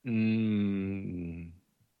 It's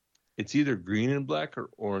either green and black or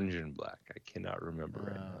orange and black. I cannot remember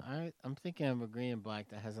right now. I'm thinking of a green and black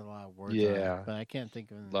that has a lot of words on it, but I can't think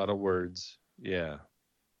of it. A lot of words. Yeah.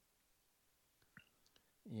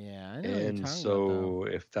 Yeah, I know and what you're so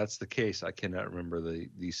if that's the case, I cannot remember the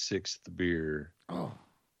 6th beer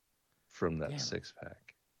from that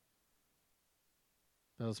 6-pack.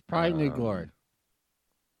 That was probably New Glory.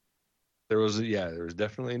 There was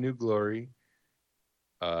definitely a New Glory.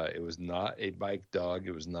 It was not a Bike Dog.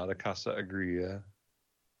 It was not a Casa Agria.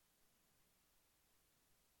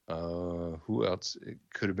 Who else? It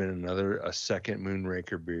could have been a second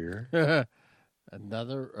Moonraker beer.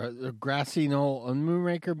 Another Grassy Knoll, a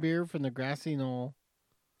Moonraker beer from the Grassy Knoll.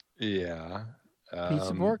 Yeah.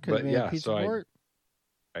 Pizza Port could have been Pizza Port.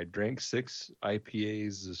 I drank 6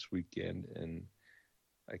 IPAs this weekend, and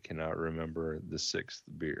I cannot remember the 6th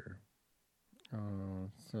beer. Oh,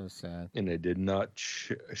 so sad. And I did not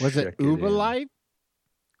Was it Uber Light?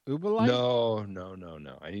 Uber Light? No.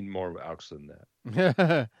 I need more Alks than that.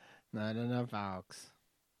 Not enough Alks.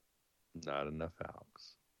 Not enough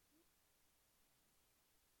Alks.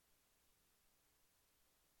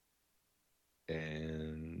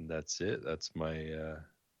 And that's it. That's my...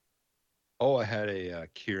 I had a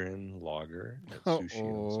Kirin Lager at Sushi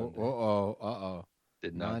on Sunday.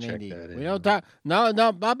 Did not check that in. We don't talk. No.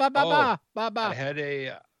 Ba. I had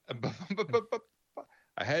a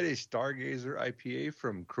Stargazer IPA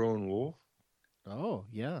from Crow and Wolf. Oh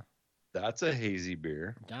yeah, that's a hazy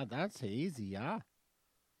beer. Yeah, that's hazy. Yeah.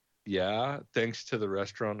 Yeah, thanks to the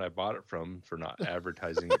restaurant I bought it from for not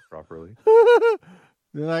advertising it properly.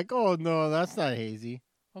 They're like, oh no, that's not hazy.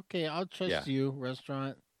 Okay, I'll trust you,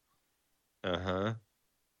 restaurant. Uh-huh.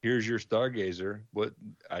 Here's your Stargazer. What?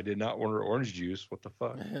 I did not order orange juice. What the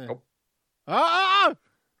fuck? Oh!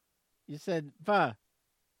 You said fudge.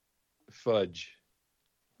 Fudge.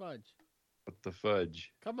 What the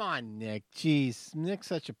fudge? Come on, Nick. Jeez, Nick's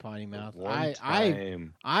such a potty mouth.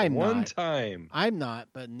 I'm not,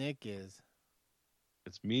 but Nick is.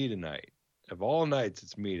 It's me tonight. Of all nights,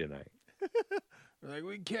 it's me tonight. We're like,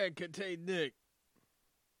 we can't contain Nick.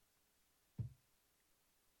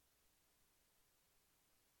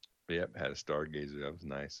 Yep, had a Stargazer. That was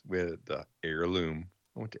nice. We had the Heirloom.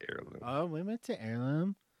 I went to Heirloom. Oh, we went to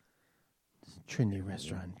Heirloom. Trinity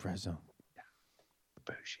Restaurant in Fresno. Yeah.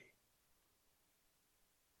 Bougie.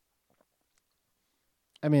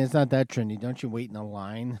 I mean, it's not that trendy. Don't you wait in a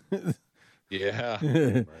line? Yeah.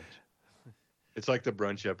 It's like the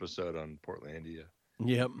brunch episode on Portlandia.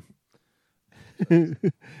 Yep.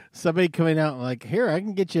 Somebody coming out like, here, I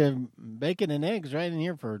can get you bacon and eggs right in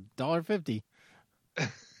here for $1.50.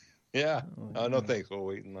 Yeah. Oh, no, thanks. We'll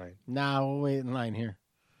wait in line. Nah, we'll wait in line here.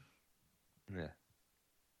 Yeah.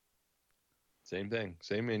 Same thing.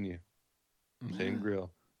 Same menu. Same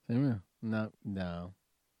grill. Same grill. No.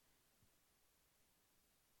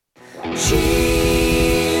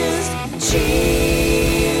 Cheers,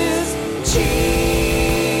 cheers,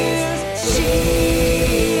 cheers,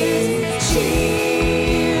 cheers,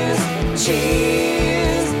 cheers,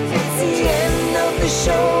 cheers. It's the end of the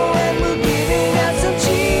show and we're giving out some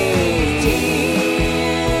cheers,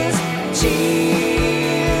 cheers,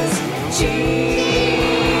 cheers, cheers,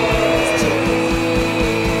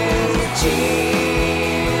 cheers, cheers.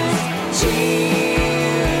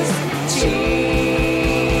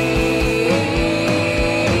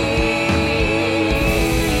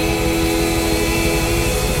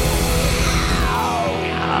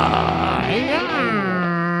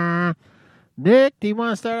 Nick, do you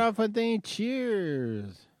want to start off with any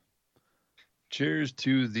cheers? Cheers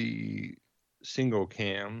to the single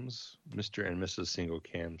cams, Mr. and Mrs. Single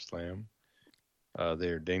Cam Slam.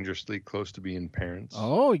 They're dangerously close to being parents.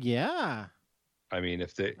 Oh, yeah. I mean,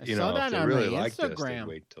 if they, I if saw they that really on my like this, Instagram. they'd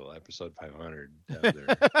wait till episode 500 to have their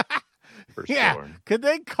Yeah. firstborn. Could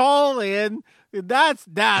they call in? That's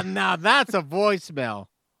now that's a voicemail.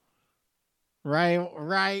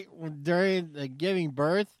 Right during the giving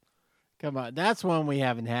birth. Come on, that's one we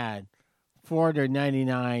haven't had.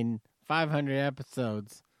 499, 500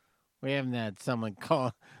 episodes. We haven't had someone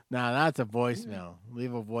call. Now that's a voicemail.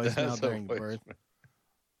 Leave a voicemail That's a during voicemail. birth.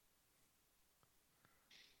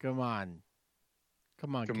 Come on,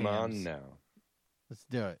 Come on Cams. now. Let's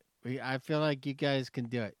do it. I feel like you guys can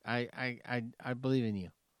do it. I believe in you.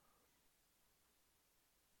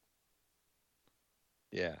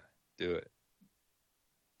 Yeah, do it.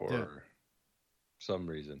 For Do it. some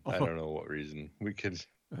reason. I don't know what reason we could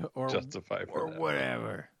Or justify for or that.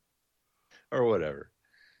 whatever. Or whatever.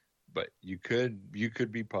 But you could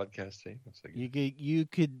be podcasting. It's like, You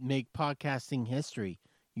could make podcasting history.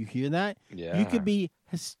 You hear that? yeah. You could be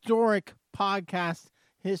historic podcast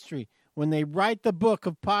history. When they write the book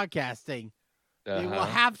of podcasting, they will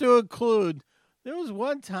have to include. There was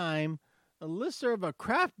one time a listener of a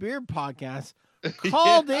craft beer podcast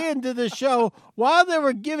called into the show while they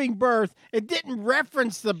were giving birth. It didn't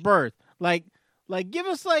reference the birth. Like give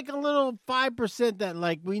us like a little 5% that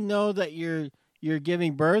like we know that you're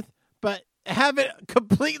giving birth, but have it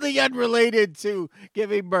completely unrelated to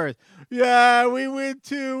giving birth. Yeah, we went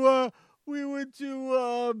to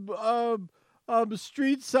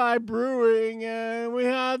Street Side Brewing and we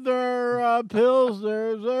had their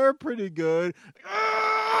pilsners. They're pretty good.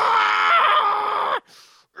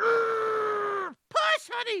 Push,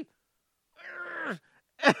 honey.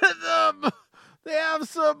 And they have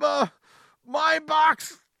some My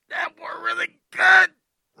Box that were really good.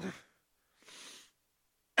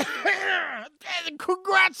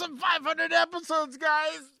 Congrats on 500 episodes,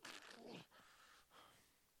 guys.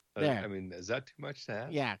 There. I mean, is that too much to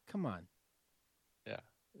ask? Yeah, come on. Yeah,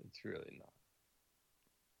 it's really not.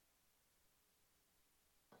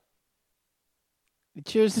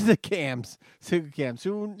 Cheers to the Cams,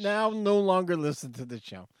 who now no longer listen to the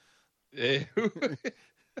show.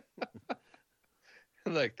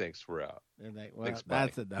 Like, thanks, we're out. They're like, well, Thanks, bye.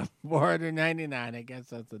 that's enough. 499, I guess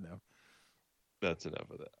that's enough. That's enough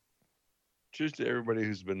of that. Cheers to everybody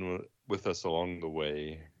who's been with us along the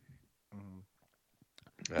way.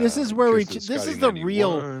 This is where we. cheers to This Scotty is the 91.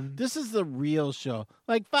 real. This is the real show.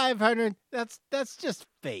 Like 500. That's just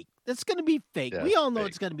fake. That's gonna be fake. Yeah, we all know fake.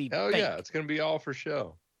 it's gonna be Hell fake. yeah, it's gonna be all for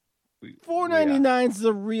show. $4.99 is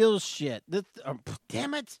the real shit.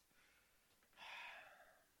 Damn it.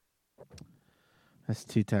 That's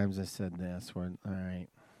 2 times I said the S word. All right.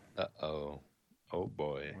 Uh-oh. Oh,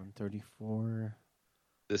 boy. 134.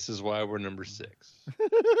 This is why we're number 6.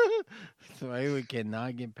 So we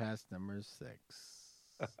cannot get past number 6.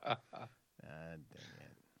 God dang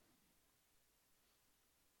it.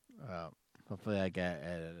 Well, hopefully I got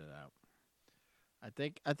edited out. I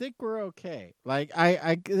think we're okay. Like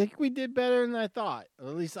I think we did better than I thought. At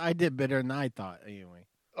least I did better than I thought anyway.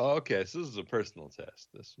 Oh, okay. So this is a personal test.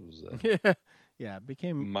 This was yeah, it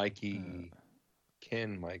became Mikey.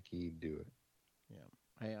 Can Mikey do it?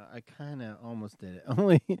 Yeah, I kind of almost did it.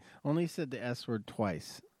 Only said the S word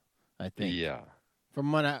twice. I think. Yeah.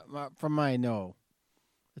 From what I know,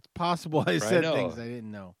 it's possible I said things I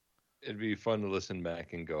didn't know. It'd be fun to listen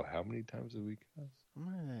back and go, how many times a week? How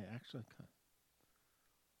many did I actually cut?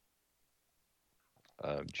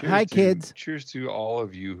 Hi, kids. Cheers to all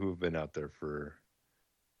of you who have been out there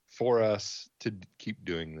for us to keep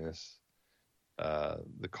doing this.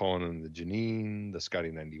 The Colin and the Janine, the Scotty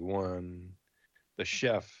 91, the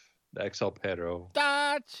Chef, the XL Pedro,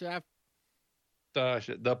 Chef,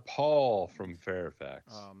 the Paul from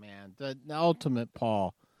Fairfax. Oh man, the ultimate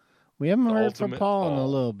Paul. We haven't heard from Paul in a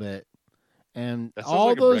little bit, and that sounds all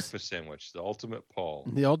like those a breakfast sandwich. The ultimate Paul.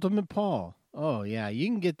 The ultimate Paul. Oh yeah, you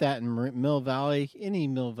can get that in Mill Valley, any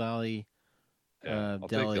Mill Valley I'll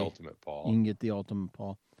deli. take the ultimate Paul. You can get the ultimate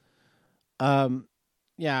Paul.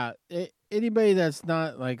 Yeah. Anybody that's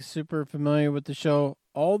not like super familiar with the show,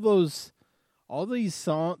 all these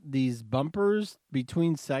bumpers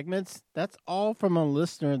between segments, that's all from a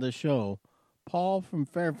listener of the show, Paul from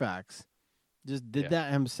Fairfax. Just did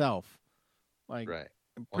that himself. Like right.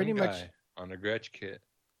 Pretty One much guy on a Gretsch kit.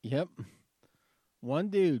 Yep. One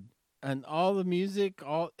dude. And all the music,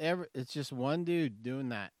 it's just one dude doing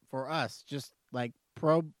that for us, just like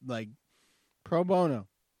pro bono.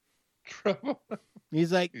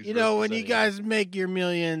 He's like, when you guys make your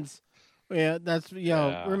millions, that's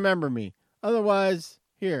remember me. Otherwise,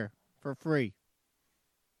 here for free.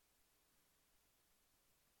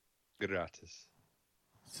 Gratis.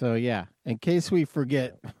 So yeah, in case we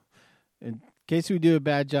forget, in case we do a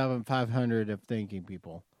bad job on 500 of thanking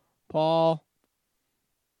people, Paul.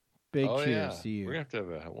 Big cheers to you. We're going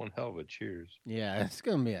to have one hell of a cheers. Yeah, it's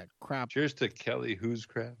going to be a crap. Cheers to Kelly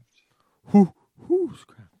Hooscraft.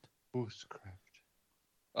 Hooscraft.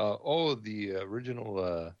 The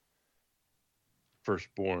original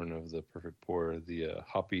firstborn of the Perfect Pour, the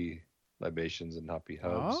Hoppy Libations and Hoppy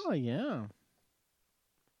Hubs. Oh, yeah.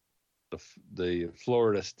 The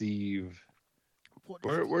Florida Steve.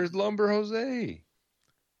 Where's Lumber Jose?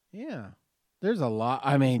 Yeah. There's a lot.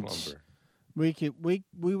 I mean... Lumber. We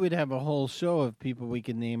would have a whole show of people we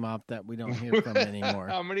could name off that we don't hear from anymore.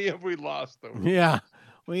 How many have we lost them? Yeah.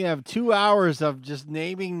 We have 2 hours of just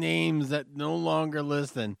naming names that no longer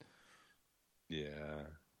listen. Yeah.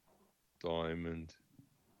 Diamond.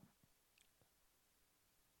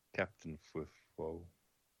 Captain Fwifwo.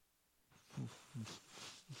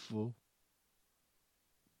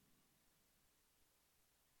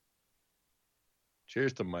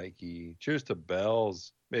 Cheers to Mikey. Cheers to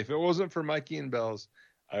Bells. If it wasn't for Mikey and Bells,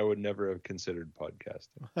 I would never have considered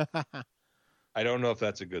podcasting. I don't know if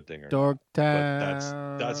that's a good thing or Dork not.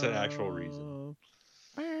 But that's an actual reason.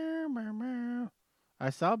 I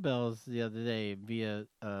saw Bells the other day via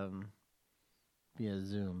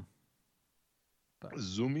Zoom.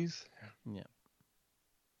 Zoomies? Yeah.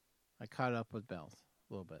 I caught up with Bells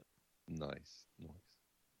a little bit. Nice.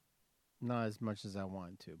 Not as much as I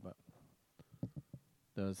wanted to, but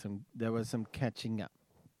there was some catching up.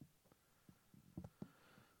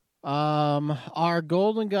 Our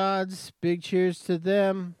Golden Gods, big cheers to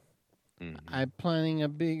them. Mm-hmm. I'm planning a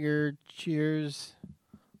bigger cheers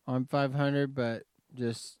on 500, but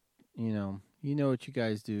just, you know what you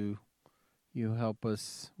guys do. You help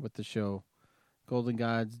us with the show. Golden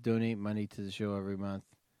Gods donate money to the show every month.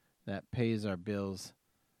 That pays our bills,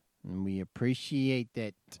 and we appreciate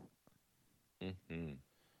that. Mm-hmm.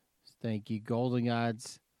 Thank you, Golden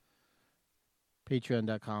Gods.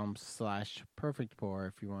 Patreon.com/perfectpour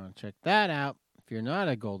if you want to check that out. If you're not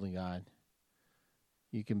a Golden God,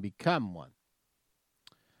 you can become one.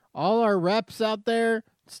 All our reps out there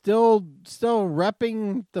still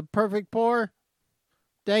repping the Perfect Pour.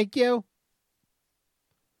 Thank you.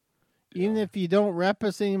 Yeah. Even if you don't rep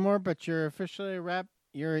us anymore, but you're officially a rep,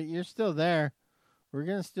 you're still there. We're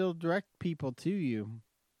gonna still direct people to you.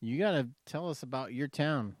 You gotta tell us about your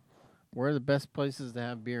town. Where are the best places to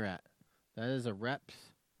have beer at? That is a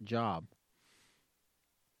rep's job.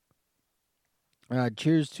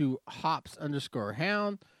 Cheers to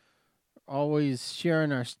Hops_Hound. Always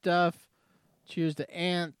sharing our stuff. Cheers to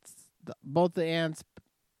Ants. Both the Ants.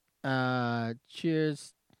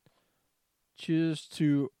 Cheers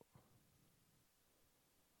to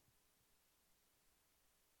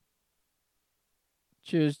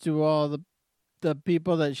all the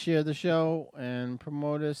people that share the show and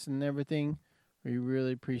promote us and everything. We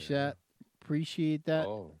really appreciate that.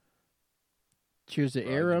 Oh. Cheers to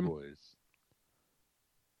Aram.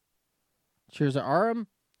 Cheers to Aram.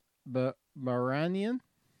 Baranian.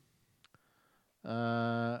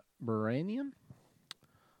 Baranian.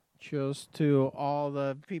 Cheers to all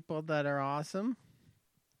the people that are awesome.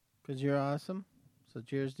 Because you're awesome. So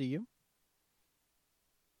cheers to you.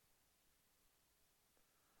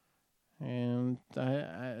 And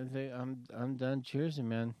I'm done cheersing,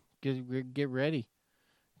 man. Get ready.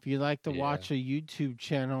 If you like to watch a YouTube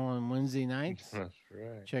channel on Wednesday nights, that's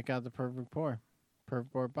right. Check out the Perfect Pour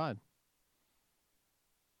Pod.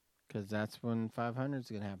 because that's when 500 is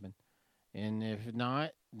going to happen. And if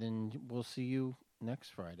not, then we'll see you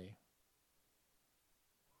next Friday.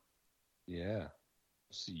 Yeah.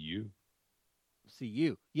 See you. See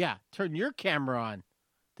you. Yeah. Turn your camera on.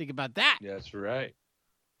 Think about that. Yeah, that's right.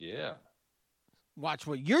 Yeah. Watch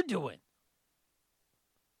what you're doing.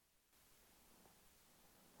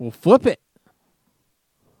 We'll flip it.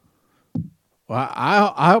 Well,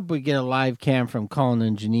 I hope we get a live cam from Colin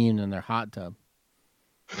and Janine in their hot tub.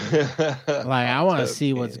 I want to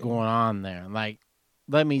see what's going on there.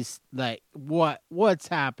 What's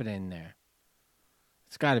happening there?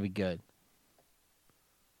 It's got to be good.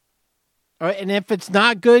 All right, and if it's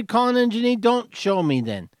not good, Colin and Janine, don't show me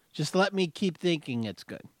then. Just let me keep thinking it's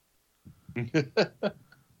good.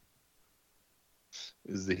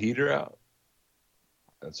 Is the heater out?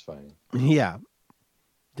 That's fine. Yeah.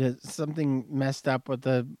 There's something messed up with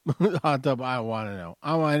the hot tub. I want to know.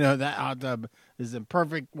 I want to know that hot tub is in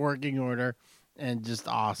perfect working order and just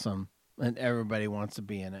awesome. And everybody wants to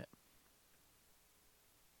be in it.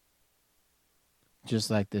 Just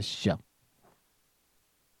like this show.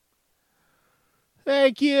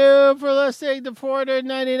 Thank you for listening to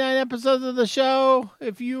 499 episodes of the show.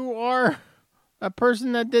 If you are a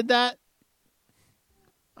person that did that,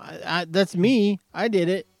 that's me. I did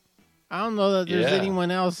it. I don't know that there's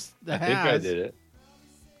anyone else that has. I think I did it.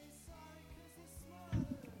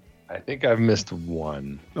 I think I've missed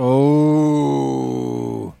one.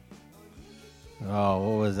 Oh, what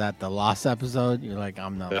was that? The Lost episode? You're like,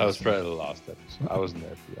 I'm not. That was probably the Lost episode. I wasn't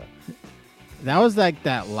there for that. That was like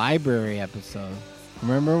that library episode.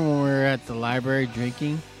 Remember when we were at the library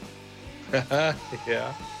drinking? Yeah. That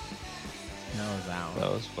was that one.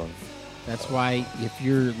 That was fun. That's why if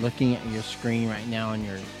you're looking at your screen right now on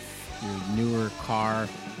your newer car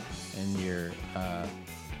and you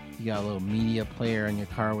got a little media player on your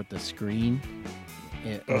car with the screen,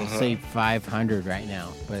 it'll say 500 right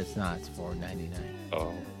now, but it's not. It's $4.99.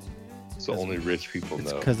 Oh, so only rich people know.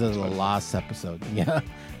 It's because of the Lost episode. Yeah,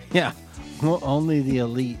 yeah. Well, only the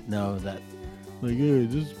elite know that. Like, hey,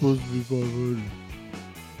 this is supposed to be 500.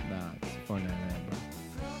 Nah, it's $4.99, bro.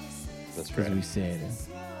 That's because right. we say it.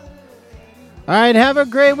 All right, have a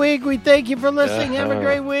great week. We thank you for listening. Have a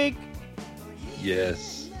great week.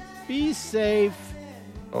 Yes. Be safe.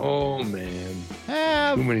 Oh, man.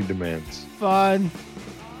 Have too many demands. Fun.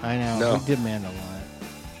 I know. No. We demand a lot.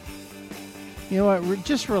 You know what?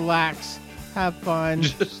 Just relax. Have fun.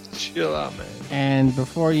 Just chill out, man. And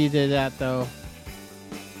before you did that, though,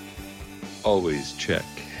 always check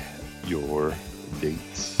your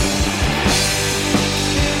dates.